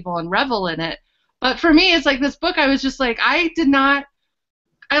know they're evil and revel in it. But for me, it's like this book, I was just like, I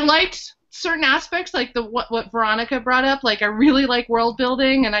liked certain aspects, like what Veronica brought up. Like, I really like world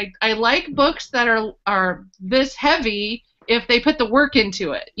building, and I like books that are this heavy if they put the work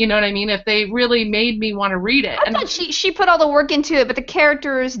into it. You know what I mean? If they really made me want to read it. I thought she put all the work into it, but the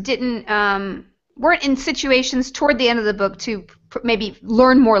characters weren't in situations toward the end of the book to maybe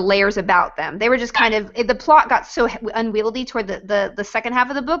learn more layers about them. They were just kind of, the plot got so unwieldy toward the second half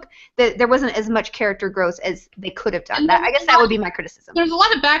of the book that there wasn't as much character growth as they could have done. I guess that would be my criticism. There's a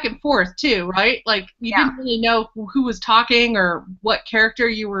lot of back and forth too, right? Like, you didn't really know who was talking or what character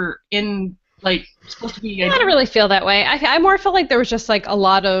you were in, like, supposed to be. I don't really feel that way. I more felt like there was just like a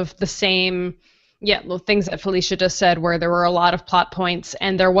lot of the same things that Felicia just said, where there were a lot of plot points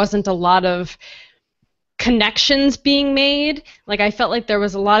and there wasn't a lot of connections being made. Like, I felt like there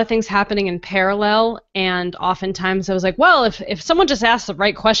was a lot of things happening in parallel, and oftentimes I was like, well, if someone just asked the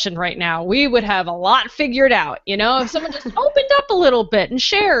right question right now, we would have a lot figured out, you know? If someone just opened up a little bit and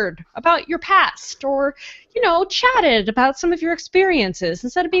shared about your past, or, you know, chatted about some of your experiences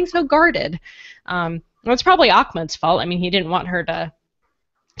instead of being so guarded. It's probably Ahmed's fault. I mean, he didn't want her to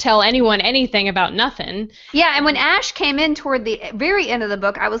tell anyone anything about nothing. Yeah, and when Ash came in toward the very end of the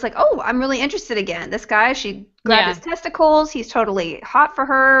book, I was like, oh, I'm really interested again. This guy, she grabbed his testicles. He's totally hot for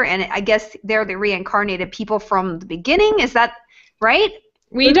her, and I guess they're the reincarnated people from the beginning. Is that right?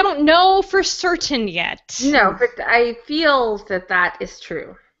 We don't know for certain yet. No, but I feel that is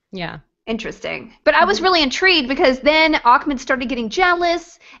true. Yeah. Interesting. But I was really intrigued because then Ahmed started getting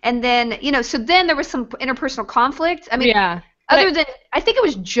jealous, and then, you know, so then there was some interpersonal conflict. I mean, other than, I think it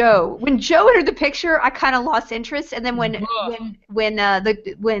was Joe. When Joe entered the picture, I kind of lost interest, and then when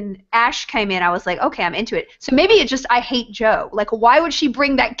Ash came in, I was like, okay, I'm into it. So maybe it's just I hate Joe. Like, why would she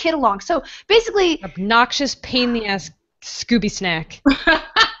bring that kid along? So basically, obnoxious, pain in the ass Scooby snack.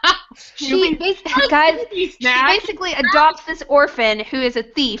 She basically adopts this orphan who is a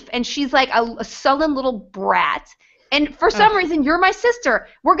thief, and she's like a sullen little brat. And for some reason, you're my sister.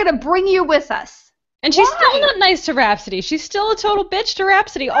 We're gonna bring you with us. And she's still not nice to Rhapsody. She's still a total bitch to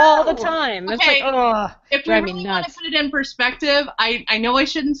Rhapsody all the time. Okay. It's like, ugh, if we really want to put it in perspective, I know I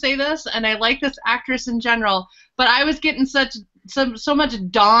shouldn't say this, and I like this actress in general, but I was getting so much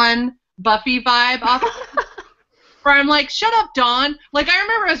Dawn Buffy vibe off of it, where I'm like, shut up, Dawn. Like, I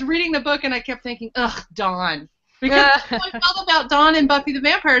remember I was reading the book, and I kept thinking, ugh, Dawn. Because what I felt about Dawn in Buffy the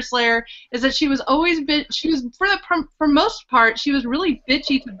Vampire Slayer is that she was always for most part, she was really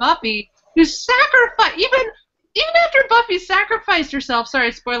bitchy to Buffy, who sacrificed, even after Buffy sacrificed herself.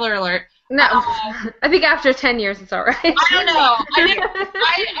 Sorry, spoiler alert. No, I think after 10 years it's all right. I don't know.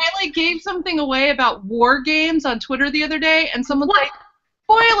 I like gave something away about war games on Twitter the other day, and someone's like,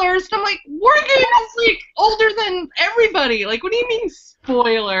 spoilers. And I'm like, war games is like older than everybody. Like, what do you mean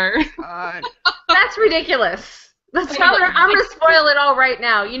spoiler? That's ridiculous. I'm gonna spoil it all right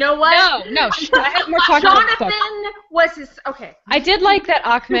now. You know what? No. I have more talking about the book. Jonathan was his. Okay. I did like that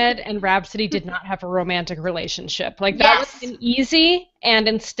Ahmed and Rhapsody did not have a romantic relationship. Like that was an easy, and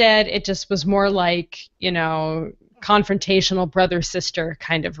instead it just was more like, confrontational brother-sister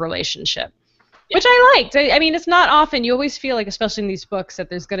kind of relationship. Which I liked. I mean, it's not often. You always feel like, especially in these books, that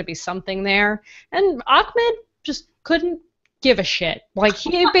there's going to be something there. And Ahmed just couldn't give a shit. Like,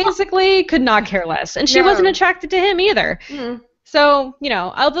 he basically could not care less. And she wasn't attracted to him either. Mm. So,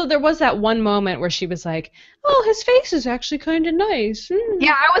 although there was that one moment where she was like, oh, his face is actually kind of nice. Mm.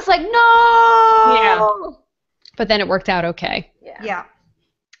 Yeah, I was like, no! Yeah. But then it worked out okay. Yeah.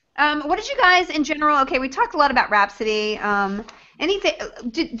 What did you guys, in general, okay, we talked a lot about Rhapsody.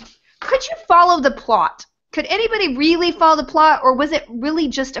 Could you follow the plot? Could anybody really follow the plot, or was it really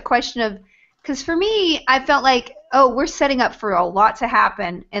just a question of, because for me, I felt like, we're setting up for a lot to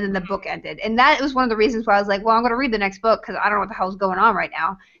happen, and then the book ended. And that was one of the reasons why I was like, well, I'm going to read the next book because I don't know what the hell's going on right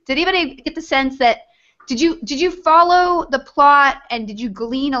now. Did anybody get the sense that, did you follow the plot, and did you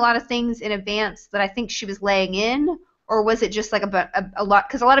glean a lot of things in advance that I think she was laying in, or was it just like a lot,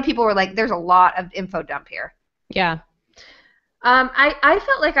 because a lot of people were like, there's a lot of info dump here. Yeah. I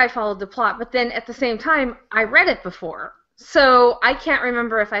felt like I followed the plot, but then at the same time, I read it before. So I can't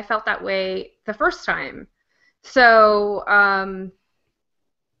remember if I felt that way the first time. So I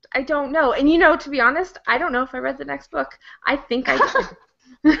don't know. And, to be honest, I don't know if I read the next book. I think I did.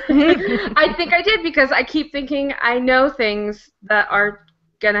 I think I did because I keep thinking I know things that are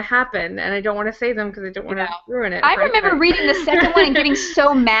going to happen, and I don't want to say them because I don't want to ruin it. I remember reading the second one and getting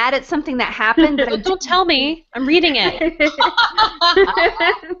so mad at something that happened. Don't tell me. I'm reading it.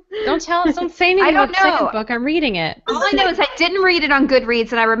 Don't say anything about the second book. I'm reading it. All I know is I didn't read it on Goodreads,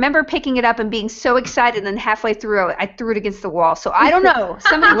 and I remember picking it up and being so excited, and then halfway through I threw it against the wall. So I don't know.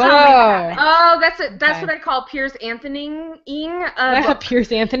 Somebody tell me what happened. Oh, that's it. That's what I call Piers Anthony-ing.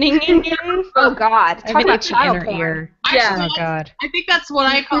 Piers Anthony-ing? Oh, God. Talk about child porn. Yeah. Oh, God. I think that's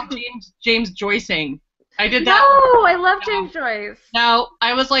what I call James Joycing. I did that. No, I love James Joyce. No,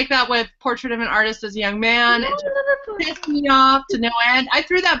 I was like that with Portrait of an Artist as a Young Man. It just pissed me off to no end. I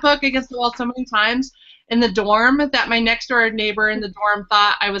threw that book against the wall so many times in the dorm that my next door neighbor in the dorm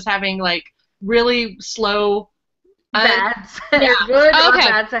thought I was having like really slow bad sex. Yeah. Good or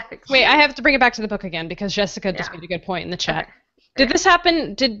bad sex. Wait, I have to bring it back to the book again because Jessica just made a good point in the chat. Okay. Did this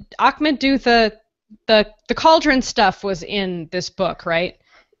happen? Did Ahmed do the cauldron stuff was in this book, right?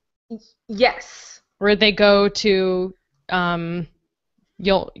 Yes. Where they go to what's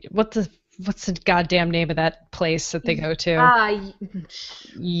the goddamn name of that place that they go to?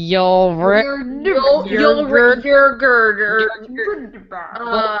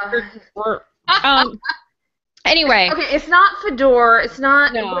 Anyway. Okay, it's not Fedor. It's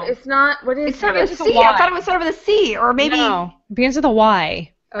not. No. It's not. What is it? It's not with a C. I thought it was sort of with a C, or maybe. No, it begins with a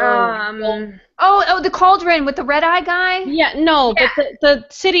Y. The cauldron with the red eye guy? Yeah, no, but the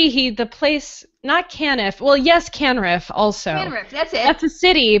city, the place, not Canif. Well, yes, Canrif also. Canrif, that's it. That's a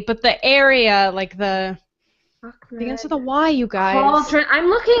city, but the area, like begins with a Y, you guys. Cauldron. I'm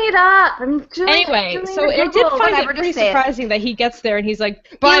looking it up. Anyway, so I did find it pretty surprising that he gets there and he's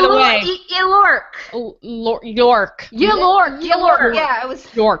like, by the way. York. Yeah, it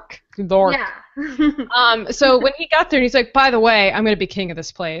was. York. Yeah. So when he got there, he's like, by the way, I'm going to be king of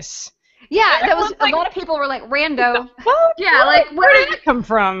this place. Yeah, that was a lot of people were like, rando. Yeah, like, where did that come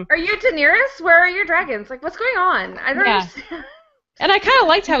from? Are you Daenerys? Where are your dragons? Like, what's going on? I don't understand. And I kind of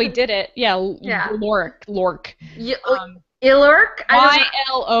liked how he did it. Yeah. Lork. Ilork? Ylorc.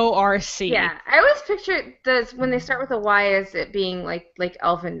 Yeah, I always picture when they start with a Y as it being like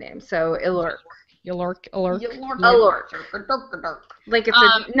elven name. So Ilork. Ylork. Like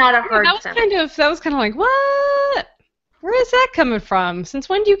it's not a hard sound. That was kind of like, what? Where is that coming from? Since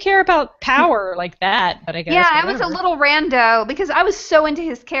when do you care about power like that? But I guess I was a little rando because I was so into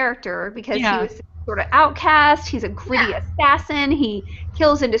his character because he was sort of outcast. He's a gritty assassin. He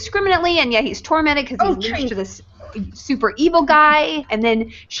kills indiscriminately, and yet he's tormented because he's linked to this super evil guy. And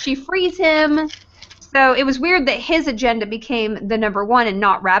then she frees him. So it was weird that his agenda became the number one and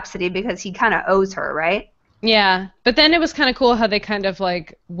not Rhapsody because he kind of owes her, right? Yeah, but then it was kind of cool how they kind of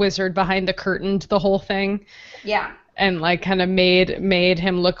like wizard behind the curtain to the whole thing. Yeah. And like kind of made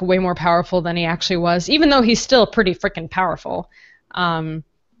him look way more powerful than he actually was, even though he's still pretty freaking powerful.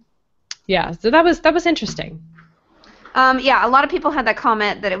 Yeah, so that was interesting. Yeah, a lot of people had that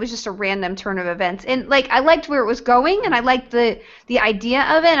comment that it was just a random turn of events, and like I liked where it was going, and I liked the idea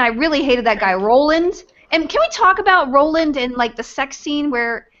of it, and I really hated that guy Roland. And can we talk about Roland and like the sex scene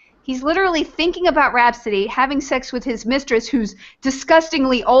where He's literally thinking about Rhapsody, having sex with his mistress, who's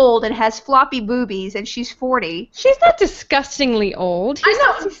disgustingly old and has floppy boobies, and she's 40. She's not disgustingly old. He's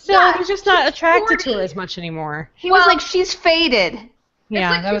just not attracted 40. to her as much anymore. He was like, she's faded. Yeah,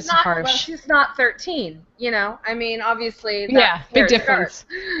 like that was harsh. Well, she's not 13, you know? I mean, obviously, big difference.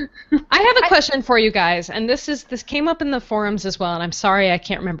 I have a question for you guys, and this came up in the forums as well, and I'm sorry I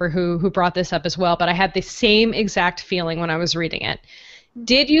can't remember who brought this up as well, but I had the same exact feeling when I was reading it.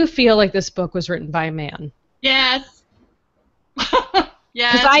 Did you feel like this book was written by a man? Yes.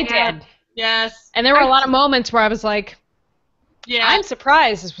 Yes. Because I did. Yes. And there were a lot of moments where I was like, yeah. I'm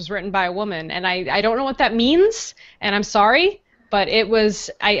surprised this was written by a woman, and I don't know what that means, and I'm sorry, but it was,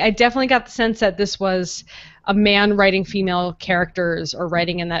 I definitely got the sense that this was a man writing female characters or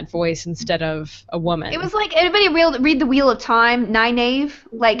writing in that voice instead of a woman. It was like, anybody read The Wheel of Time, Nynaeve?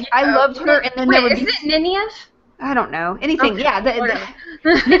 Like, I loved her, and then there would be... is it Nynaeve? I don't know. Anything, okay. yeah.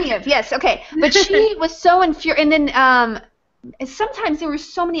 Nynaeve, yes, okay. But she was so infuriating, and then sometimes there were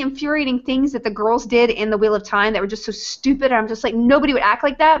so many infuriating things that the girls did in The Wheel of Time that were just so stupid. I'm just like, nobody would act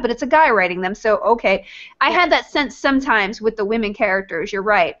like that, but it's a guy writing them, so okay. I had that sense sometimes with the women characters, you're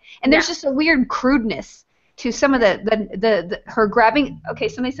right. And there's just a weird crudeness to some of her grabbing. Okay,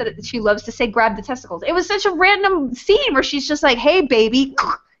 somebody said that she loves to say grab the testicles. It was such a random scene where she's just like, hey, baby,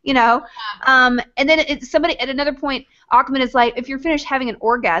 you know. And then somebody at another point, Achman is like, if you're finished having an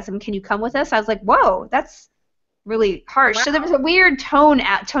orgasm, can you come with us? I was like, whoa, that's really harsh. Wow. So there was a weird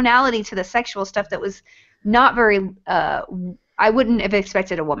tonality to the sexual stuff that was not very. I wouldn't have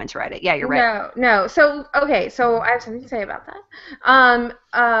expected a woman to write it. Yeah, you're right. No. So okay, so I have something to say about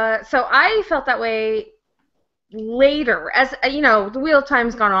that. So I felt that way later, as you know, the Wheel of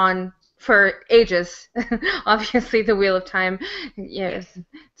Time's gone on for ages. Obviously, the Wheel of Time,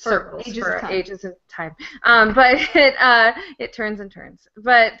 circles for ages of time. But it turns and turns.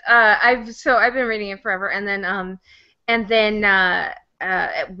 But I've been reading it forever, and then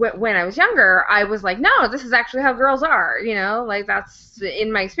when I was younger, I was like, no, this is actually how girls are. You know, like that's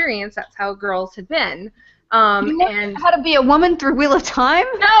in my experience, that's how girls had been. You learned how to be a woman through Wheel of Time?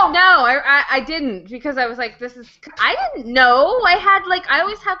 No, I didn't, because I was like, I didn't know. I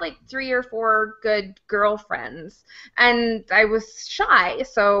always had like 3 or 4 good girlfriends, and I was shy,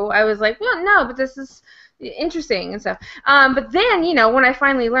 so I was like, well, no, but this is interesting and stuff. But then, you know, when I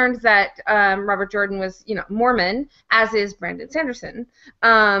finally learned that Robert Jordan was, you know, Mormon, as is Brandon Sanderson,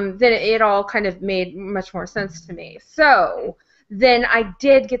 then it all kind of made much more sense to me. So then I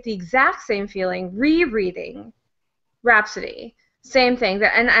did get the exact same feeling rereading Rhapsody. Same thing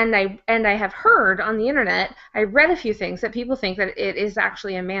that, and I have heard on the internet. I read a few things that people think that it is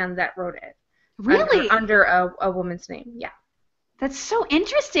actually a man that wrote it. Really? Under a woman's name. Yeah. That's so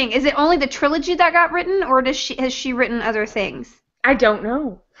interesting. Is it only the trilogy that got written, or has she written other things? I don't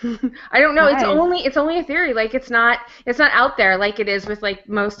know. I don't know. Nice. It's only a theory. Like it's not out there like it is with like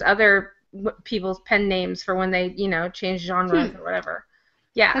most other people's pen names for when they, you know, change genres or whatever.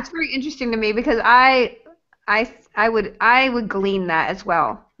 Yeah. That's very interesting to me, because I would glean that as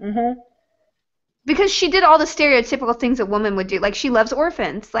well. Mhm. Because she did all the stereotypical things a woman would do. Like, she loves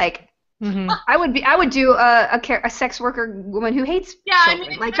orphans. Like, I would do a sex worker woman who hates children. I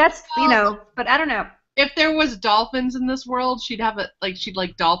mean, like, that's, you know, but I don't know. If there was dolphins in this world, she'd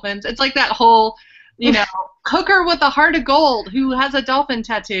like dolphins. It's like that whole, you know, hooker with a heart of gold who has a dolphin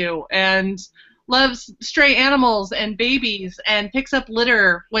tattoo and loves stray animals and babies and picks up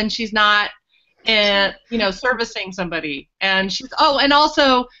litter when she's not, you know, servicing somebody. And she's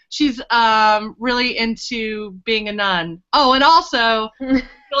really into being a nun. Oh, and also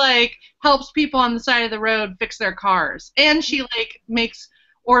like helps people on the side of the road fix their cars. And she like makes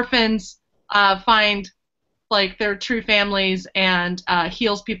orphans find like their true families and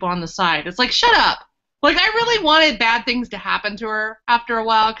heals people on the side. It's like, shut up. Like, I really wanted bad things to happen to her after a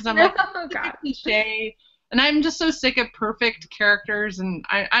while, because I'm like, oh, God. Cliche. And I'm just so sick of perfect characters, and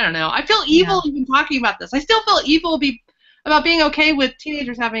I don't know. I feel evil even talking about this. I still feel evil about being okay with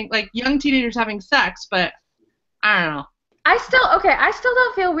teenagers having, like, young teenagers having sex, but I don't know. I still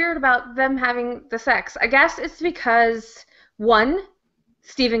don't feel weird about them having the sex. I guess it's because, one,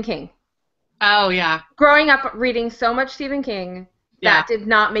 Stephen King. Oh, yeah. Growing up reading so much Stephen King, that did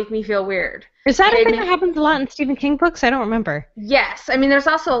not make me feel weird. Is that a thing that happens a lot in Stephen King books? I don't remember. Yes. I mean, there's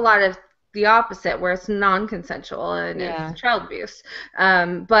also a lot of the opposite, where it's non-consensual and it's child abuse.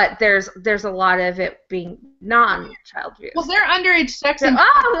 But there's a lot of it being non-child abuse. Was there underage sex in...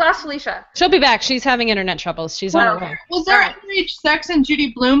 Oh, we lost Felicia. She'll be back. She's having internet troubles. She's on her way. Was there underage sex in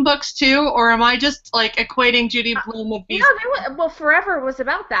Judy Blume books too, or am I just like equating Judy Blume with VC? No, well, Forever was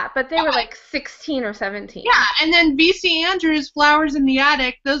about that, but they were like 16 or 17. Yeah, and then V.C. Andrews' Flowers in the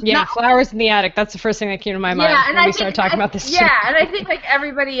Attic. Flowers in the Attic. That's the first thing that came to my mind when we started talking about this. Yeah, and I think like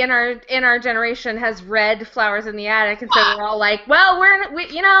everybody in our generation has read Flowers in the Attic, and so we're all like, well,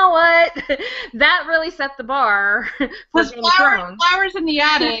 you know what? That really set the bar for Game of Thrones. Flowers in the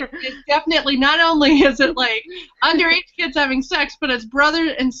Attic is definitely, not only is it like underage kids having sex, but it's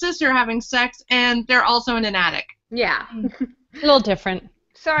brother and sister having sex, and they're also in an attic. Yeah. A little different.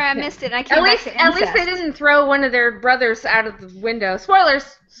 Sorry, I missed it. I came back to incest. At least they didn't throw one of their brothers out of the window.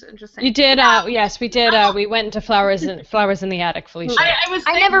 Spoilers. Just saying. You did. Yes, we did. We went into Flowers in the Attic, Felicia.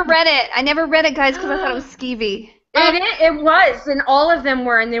 I never read it, guys, because I thought it was skeevy. It was, and all of them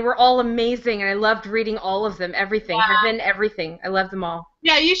were, and they were all amazing, and I loved reading all of them. Everything, Heaven, everything. I loved them all.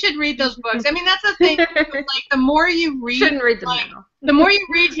 Yeah, you should read those books. I mean, that's the thing. Like, the more you read, shouldn't read them now. The more you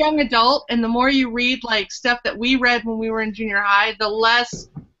read young adult, and the more you read like stuff that we read when we were in junior high, the less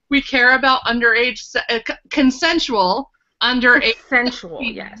we care about underage, consensual underage. Consensual,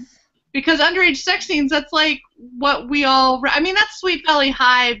 yes. Because underage sex scenes, that's like what we all. I mean, that's Sweet Valley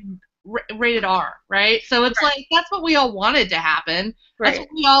High. Rated R, right? So it's like that's what we all wanted to happen. That's what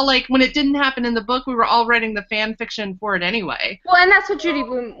we all like. When it didn't happen in the book, we were all writing the fan fiction for it anyway. Well, and that's what Judy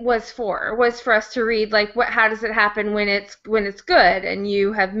Blume was for us to read like how does it happen when it's good, and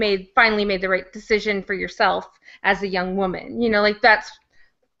you have finally made the right decision for yourself as a young woman. You know, like that's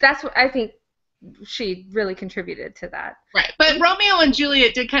what I think she really contributed to that. Right. But Romeo and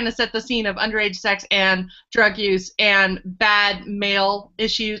Juliet did kind of set the scene of underage sex and drug use and bad male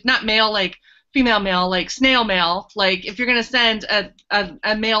issues. Not male like female mail, like snail mail. Like if you're going to send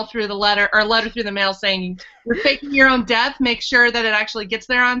a mail through the letter or a letter through the mail saying you're faking your own death, make sure that it actually gets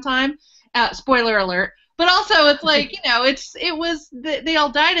there on time. Spoiler alert. But also, it's like, they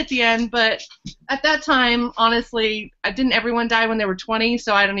all died at the end, but at that time, honestly, didn't everyone die when they were 20?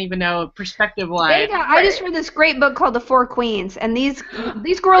 So I don't even know perspective-wise. I just read this great book called The Four Queens, and these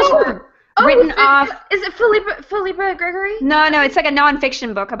girls were written off. Is it Philippa Gregory? No, it's like a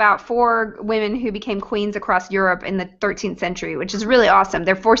nonfiction book about 4 women who became queens across Europe in the 13th century, which is really awesome.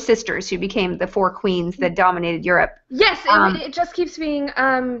 They're 4 sisters who became the 4 queens that dominated Europe. Yes, it just keeps being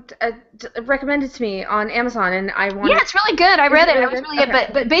recommended to me on Amazon, and I want. Yeah, it's really good. I read it. It was really good.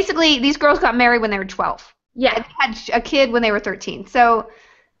 But basically, these girls got married when they were 12. Yeah, and had a kid when they were 13. So,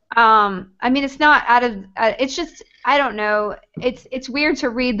 I mean, it's not out of. It's just. I don't know. It's weird to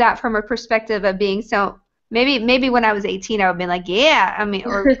read that from a perspective of being so. Maybe when I was 18, I would have been like, yeah. I mean,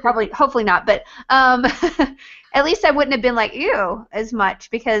 or probably, hopefully not. But at least I wouldn't have been like, ew, as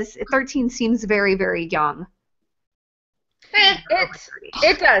much because 13 seems very, very young.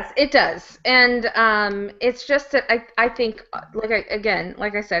 It does, and it's just that I think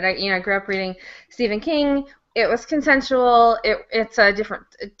like I said, I grew up reading Stephen King. It was consensual. It's a different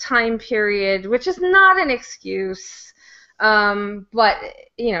time period, which is not an excuse, but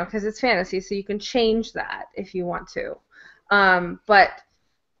because it's fantasy, so you can change that if you want to. But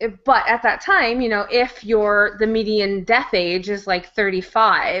at that time, if the median death age is like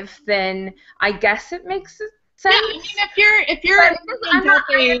 35, then I guess it makes sense. Yeah, I mean, if you're I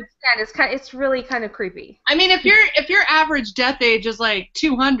understand. It's really kind of creepy. I mean, if your average death age is like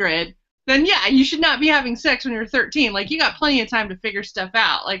 200. Then yeah, you should not be having sex when you're 13. Like you got plenty of time to figure stuff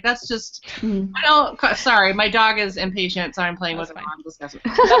out. Like that's just Sorry, my dog is impatient, so I'm playing with him. That's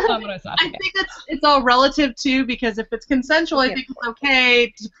not what I was talking about. I think it's all relative too, because if it's consensual, I think it's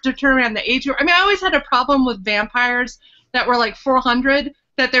okay to determine the age. I mean, I always had a problem with vampires that were like 400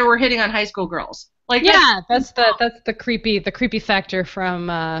 that they were hitting on high school girls. Like that's the creepy factor from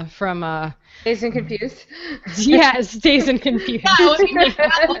Dazed and Confused. Yes, Dazed and Confused.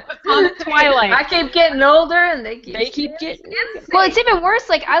 Twilight. I keep getting older, and they keep getting. Well, it's even worse.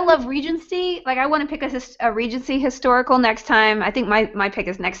 Like I love Regency. Like I want to pick a Regency historical next time. I think my pick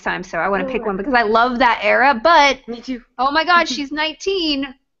is next time, so I want to pick one because I love that era. But me too. Oh my God, she's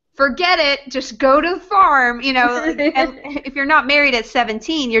 19. Forget it. Just go to the farm, And if you're not married at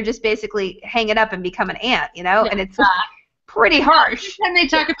 17, you're just basically hang it up and become an aunt, And it's pretty harsh. And they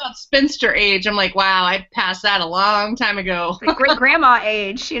talk about spinster age. I'm like, wow, I passed that a long time ago. Like great grandma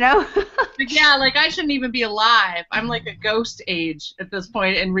age, Yeah, like I shouldn't even be alive. I'm like a ghost age at this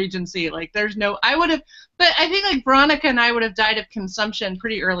point in Regency. Like there's no, I would have, but I think like Veronica and I would have died of consumption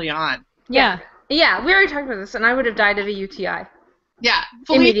pretty early on. Yeah, we already talked about this, and I would have died of a UTI. Yeah,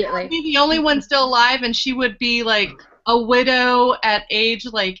 immediately. Would be the only one still alive, and she would be like a widow at age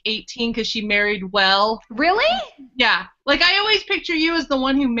like 18 because she married well. Really? Yeah. Like I always picture you as the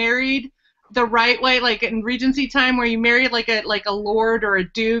one who married the right way, like in Regency time, where you married like a lord or a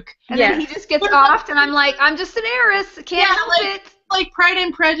duke. And then he just gets offed, and I'm like, I'm just an heiress. Can't help it. Like Pride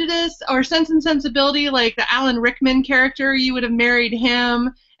and Prejudice or Sense and Sensibility, like the Alan Rickman character, you would have married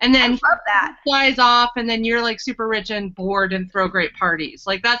him, and then I love that. he dies off, and then you're like super rich and bored and throw great parties.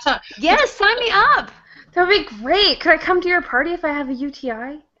 Like that's how. Yes, sign me up. That would be great. Could I come to your party if I have a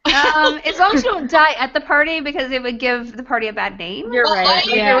UTI? As long as you don't die at the party, because it would give the party a bad name. You're right.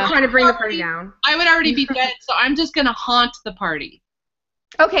 They were trying to bring the party down. I would already be dead, so I'm just gonna haunt the party.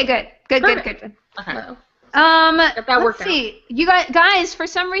 Okay, good. Okay. Let's see. You guys, for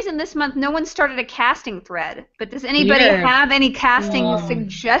some reason this month, no one started a casting thread. But does anybody have any casting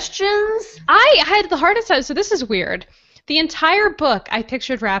suggestions? I had the hardest time. So this is weird. The entire book, I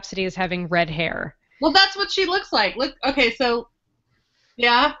pictured Rhapsody as having red hair. Well, that's what she looks like. Look. Okay, so.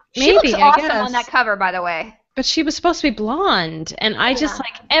 Yeah. She looks awesome on that cover, by the way. But she was supposed to be blonde, and I just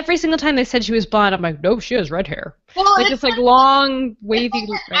like every single time they said she was blonde, I'm like, no, she has red hair. Well, like it's like long, wavy it's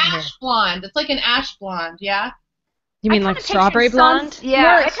like red hair. Ash blonde. It's like an ash blonde, yeah. You mean like strawberry blonde?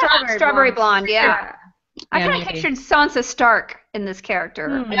 Yeah, like strawberry blonde. Yeah. I kind of maybe. pictured Sansa Stark in this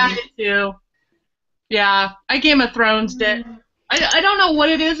character. Yeah, I did too. Yeah, I Game of Thrones did. I don't know what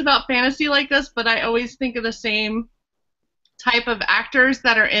it is about fantasy like this, but I always think of the same type of actors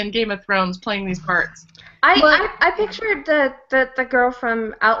that are in Game of Thrones playing these parts. I pictured the girl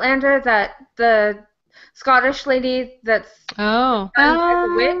from Outlander, the Scottish lady that's Oh.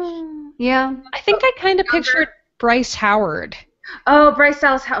 the witch. Yeah. I think I kind of pictured Bryce Howard. Oh, Bryce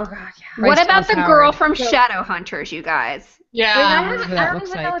Dallas Howard. Oh, God, yeah. What Bryce about the Dallas girl Howard. from Shadowhunters, you guys? Yeah. Who that looks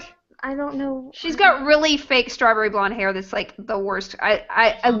like. I don't know. She's got really fake strawberry blonde hair that's like the worst.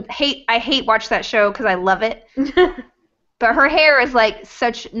 I hate watch that show because I love it. But her hair is like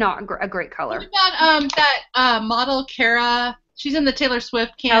not a great color. What about that model Cara? She's in the Taylor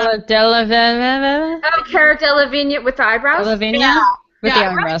Swift camp. Oh, Cara Delevingne with the eyebrows? Delevingne? With the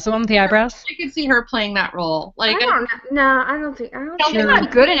eyebrows. The one with the eyebrows? I could see her playing that role. Like I don't think. She's not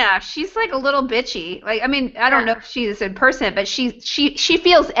good enough. She's like a little bitchy. Like, I mean, I don't know if she's in person, but she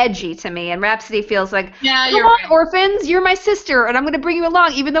feels edgy to me, and Rhapsody feels like, come on, orphans, you're my sister, and I'm going to bring you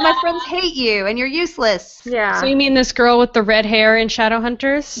along, even though my friends hate you, and you're useless. Yeah. So you mean this girl with the red hair in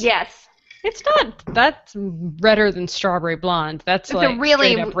Shadowhunters? Yes. It's not. That's redder than strawberry blonde. It's like a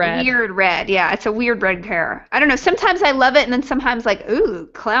really red. weird red. Yeah, it's a weird red hair. I don't know. Sometimes I love it, and then sometimes like, ooh,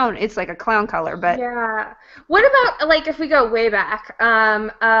 clown. It's like a clown color, but yeah. What about like if we go way back?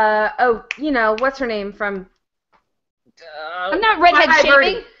 What's her name from? I'm not redhead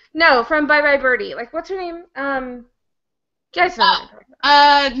shaming. No, from Bye Bye Birdie. Like, what's her name? You guys know.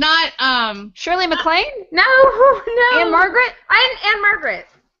 not Shirley MacLaine? No. Anne Margaret? Anne Margaret.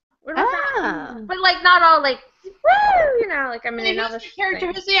 What about that? But like not all like woo, like I mean who's the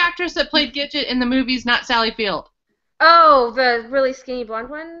character? Who's the actress that played Gidget in the movies? Not Sally Field. Oh, the really skinny blonde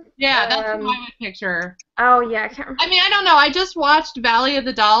one. Yeah, that's who I would picture. Oh yeah, I can't remember. I mean, I don't know. I just watched Valley of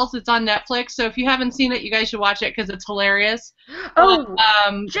the Dolls. It's on Netflix, so if you haven't seen it, you guys should watch it because it's hilarious. Oh,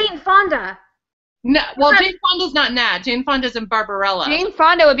 Jane Fonda. No, well, Jane Fonda's not Nat. Jane Fonda's in Barbarella. Jane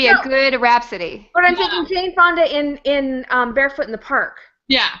Fonda would be a good Rhapsody. But I'm thinking Jane Fonda in Barefoot in the Park.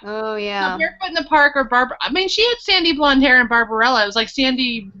 Yeah. Oh, yeah. So Barefoot in the Park or I mean, she had sandy blonde hair in Barbarella. It was like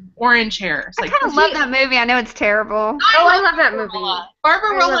sandy orange hair. It's like, I kind of love that movie. I know it's terrible. I love that movie.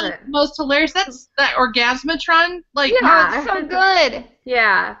 Barbarella is the most hilarious. That's that Orgasmatron. Like, it's so good.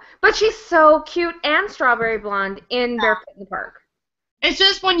 Yeah. But she's so cute and strawberry blonde in Barefoot in the Park. It's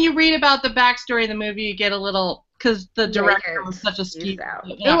just when you read about the backstory of the movie, you get a little, because the director was such a skeet.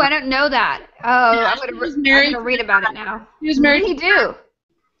 Oh, I don't know that. Oh, yeah, I'm going to read about it now. He was married. What did he do?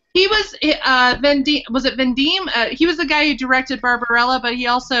 He was was it Vendim? He was the guy who directed Barbarella, but he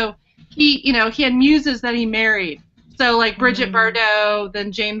also he had muses that he married. So like Brigitte Bardot,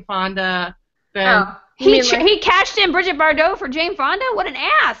 then Jane Fonda. Then he cashed in Brigitte Bardot for Jane Fonda. What an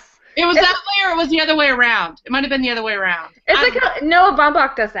ass! It was that way, or it was the other way around. It might have been the other way around. It's like how Noah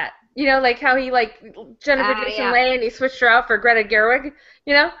Baumbach does that. Like how he Jennifer Jason Leigh and he switched her out for Greta Gerwig.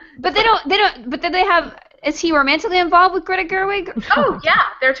 But they don't. But did they have? Is he romantically involved with Greta Gerwig? Oh yeah,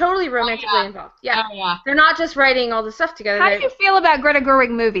 they're totally romantically involved. Yeah. Oh, yeah. They're not just writing all the stuff together. How do you feel about Greta Gerwig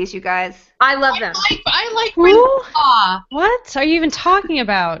movies, you guys? I love them. I like who? What are you even talking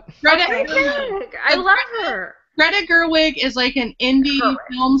about? Greta Gerwig. I love her. Greta Gerwig is like an indie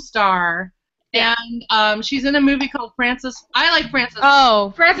film star. Yeah. And she's in a movie called Frances. I like Frances.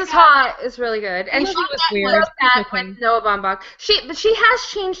 Oh, Frances Ha is really good, and she was weird. Wrote that with Noah Baumbach. She has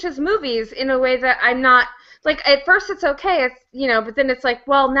changed his movies in a way that I'm not like at first it's okay, it's but then it's like,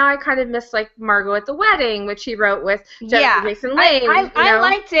 well, now I kind of miss like Margot at the Wedding, which he wrote with Jennifer Jason Leigh. I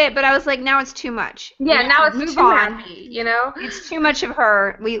liked it, but I was like, now it's too much. Yeah, now it's move too on. happy, It's too much of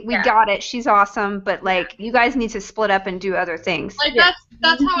her. We got it. She's awesome, but like you guys need to split up and do other things. Like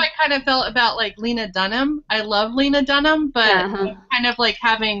that's how I kind of felt about like Lena Dunham. I love Lena Dunham, but kind of like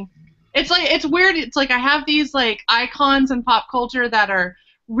having it's weird. It's like I have these like icons in pop culture that are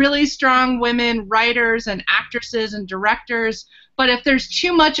really strong women writers and actresses and directors, but if there's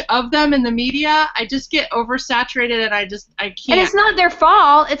too much of them in the media, I just get oversaturated and I can't. And it's not their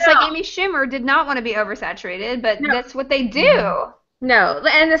fault. It's like Amy Schumer did not want to be oversaturated, but that's what they do. No,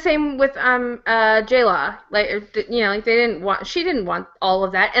 and the same with J-Law. Like they she didn't want all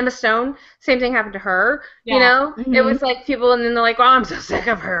of that. Emma Stone, same thing happened to her. It was like people, and then they're like, "Oh, I'm so sick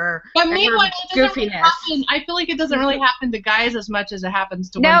of her." But meanwhile, it doesn't goofiness. really happen. I feel like it doesn't really happen to guys as much as it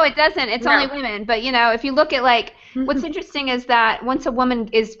happens to women. No, it doesn't. It's only women. But if you look at like what's interesting is that once a woman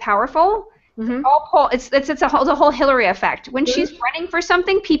is powerful. It's the whole Hillary effect. When she's running for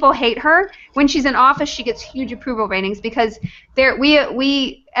something, people hate her. When she's in office, she gets huge approval ratings because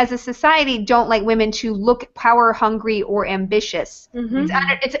we as a society don't like women to look power hungry or ambitious.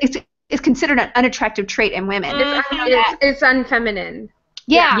 It's considered an unattractive trait in women. It's unfeminine.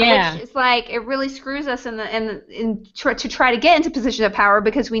 Yeah. Which is like it really screws us to try to get into position of power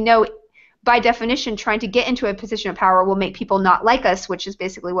because we know by definition trying to get into a position of power will make people not like us, which is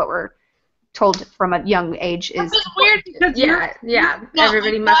basically what we're told from a young age is weird because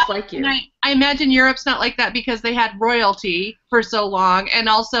everybody must like you. I imagine Europe's not like that because they had royalty for so long, and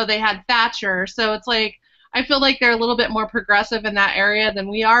also they had Thatcher. So it's like I feel like they're a little bit more progressive in that area than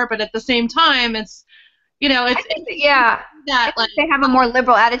we are, but at the same time, it's they have a more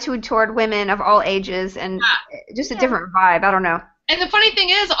liberal attitude toward women of all ages and just a different vibe. I don't know. And the funny thing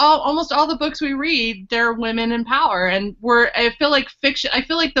is, almost all the books we read, they're women in power, and I feel like fiction. I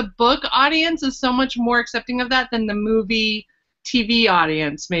feel like the book audience is so much more accepting of that than the movie, TV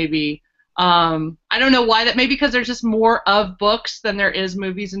audience. Maybe I don't know why that. Maybe because there's just more of books than there is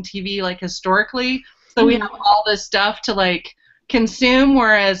movies and TV, like historically. So we have all this stuff to like consume,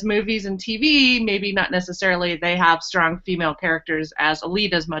 whereas movies and TV, maybe not necessarily they have strong female characters as a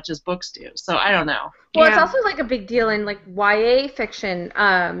lead as much as books do. So I don't know. Well, it's also like a big deal in like YA fiction,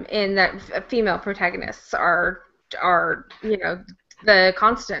 in that female protagonists are the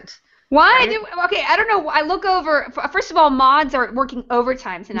constant. Why I don't know. I look over. First of all, mods are working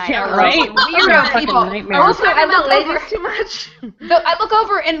overtime tonight. Yeah, right. Weirdo people. Also, I look over too much. I look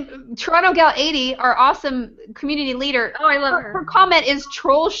over, and Toronto Gal 80, our awesome community leader. Oh, I love her. Her comment is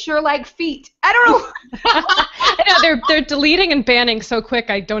 "trolls sure like feet." I don't know. I know they're deleting and banning so quick.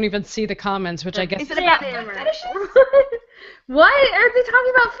 I don't even see the comments, which I guess. Is it about fetishes? What are they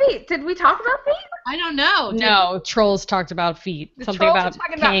talking about feet? Did we talk about feet? I don't know. No, trolls talked about feet. Something about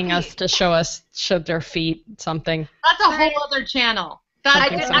paying us to show their feet. Something. That's a whole other channel.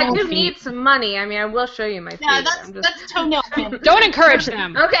 I do need some money. I mean, I will show you my feet. Yeah, that's toenail pin. Don't encourage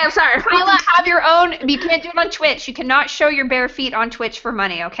them. Okay, I'm sorry. Kyla, have your own. You can't do it on Twitch. You cannot show your bare feet on Twitch for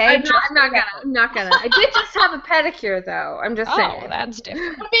money. Okay? I'm not gonna. I did just have a pedicure though. I'm just saying. Oh, that's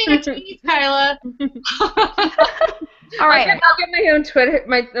different. I'm being a tease, Kyla. All right. I'll get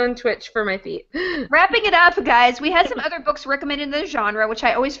my own Twitch for my feet. Wrapping it up, guys, we had some other books recommended in the genre, which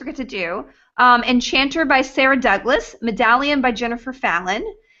I always forget to do. Enchanter by Sarah Douglas, Medallion by Jennifer Fallon,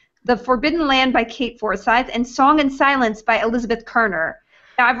 The Forbidden Land by Kate Forsyth, and Song and Silence by Elizabeth Kerner.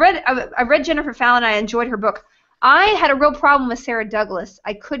 Now, I've read Jennifer Fallon. I enjoyed her book. I had a real problem with Sarah Douglas.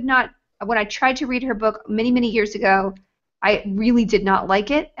 I could not, when I tried to read her book many, many years ago, I really did not like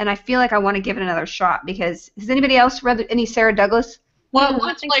it, and I feel like I want to give it another shot because has anybody else read any Sarah Douglas? Well,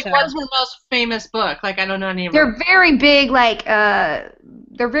 what's her most famous book? Like, I don't know any of them. They're very big,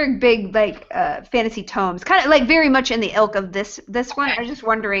 fantasy tomes, kind of like very much in the ilk of this one. I'm just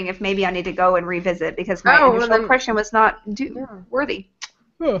wondering if maybe I need to go and revisit because my initial impression was not worthy.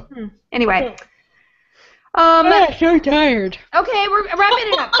 Anyway. I'm so tired. Okay, we're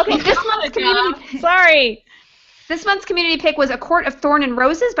wrapping it up. Okay, this month's community. Sorry. This month's community pick was A Court of Thorn and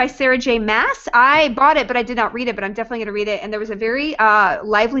Roses by Sarah J. Maas. I bought it, but I did not read it, but I'm definitely going to read it. And there was a very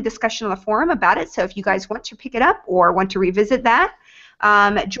lively discussion on the forum about it. So if you guys want to pick it up or want to revisit that,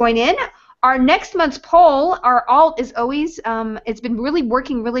 join in. Our next month's poll, our alt is always, it's been really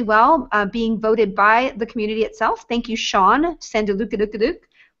working really well, being voted by the community itself. Thank you, Sean Sandalukadukaduk,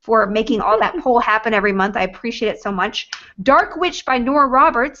 for making all that poll happen every month. I appreciate it so much. Dark Witch by Nora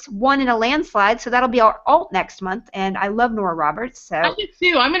Roberts won in a landslide, so that'll be our alt next month, and I love Nora Roberts. So I do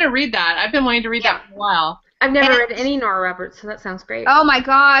too. I'm going to read that. I've been wanting to read that for a while. I've never read any Nora Roberts, so that sounds great. Oh my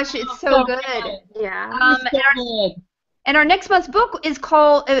gosh, it's so good. Yeah. And our next month's book is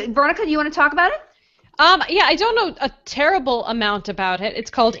called, Veronica, do you want to talk about it? Yeah, I don't know a terrible amount about it. It's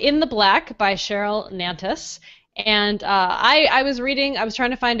called In the Black by Cheryl Nantis. And I was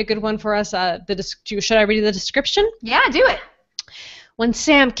trying to find a good one for us. Should I read the description? Yeah, do it. When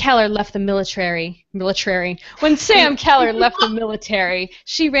Sam Keller left the military, when Sam Keller left the military,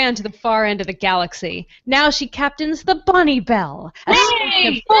 she ran to the far end of the galaxy. Now she captains the Bonnie Bell, a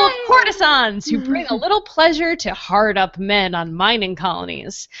ship full of courtesans who bring a little pleasure to hard-up men on mining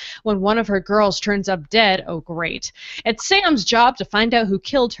colonies. When one of her girls turns up dead, oh great, it's Sam's job to find out who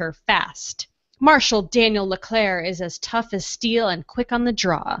killed her fast. Marshal Daniel LeClaire is as tough as steel and quick on the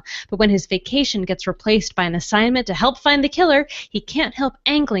draw, but when his vacation gets replaced by an assignment to help find the killer, he can't help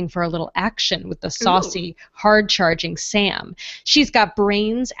angling for a little action with the saucy, hard-charging Sam. She's got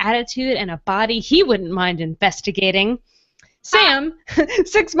brains, attitude, and a body he wouldn't mind investigating. Sam,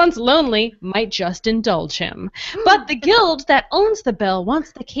 6 months lonely, might just indulge him. But the guild that owns the Bell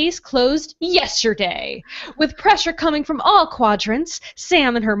wants the case closed yesterday. With pressure coming from all quadrants,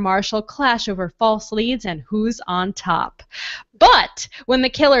 Sam and her marshal clash over false leads and who's on top. But when the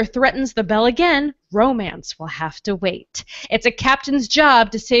killer threatens the Bell again, romance will have to wait. It's a captain's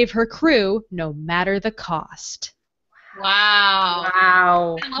job to save her crew, no matter the cost.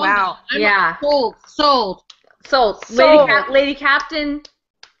 Wow. Yeah. Sold. Lady Captain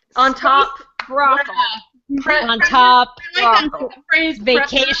on top. Brothel. On top. The phrase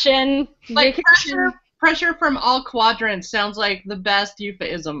Vacation. Pressure from all quadrants sounds like the best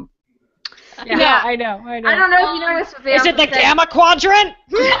euphemism. Yeah, I know. I don't know if you noticed. Is it the Gamma Quadrant?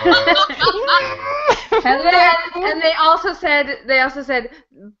 and they also said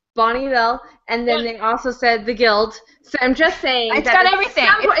Bonnie Bell, and then they also said the Guild. So I'm just saying it's got everything.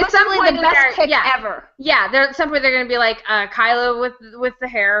 It's simply the best pick ever. Yeah, at some point they're gonna be like Kyla with the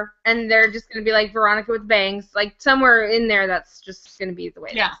hair, and they're just gonna be like Veronica with bangs. Like somewhere in there, that's just gonna be the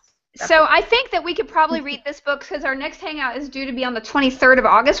way. Yeah. So I think that we could probably read this book because our next hangout is due to be on the 23rd of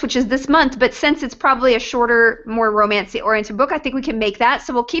August, which is this month. But since it's probably a shorter, more romance-oriented book, I think we can make that.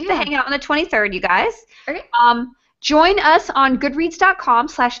 So we'll keep the hangout on the 23rd, you guys. Okay. Join us on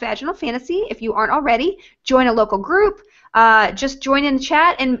goodreads.com/vaginalfantasy if you aren't already. Join a local group. Just join in the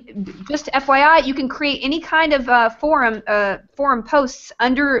chat, and just FYI, you can create any kind of forum posts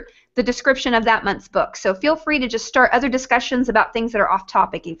under the description of that month's book. So feel free to just start other discussions about things that are off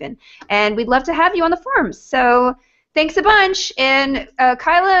topic even. And we'd love to have you on the forums. So thanks a bunch. And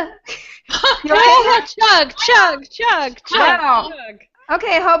Kyla, chug. Wow.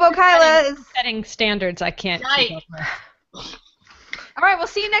 Okay, Hobo Kyla is setting standards I can't keep up with. All right, we'll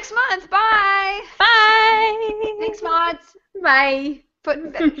see you next month. Bye. Bye. Thanks, mods. Bye.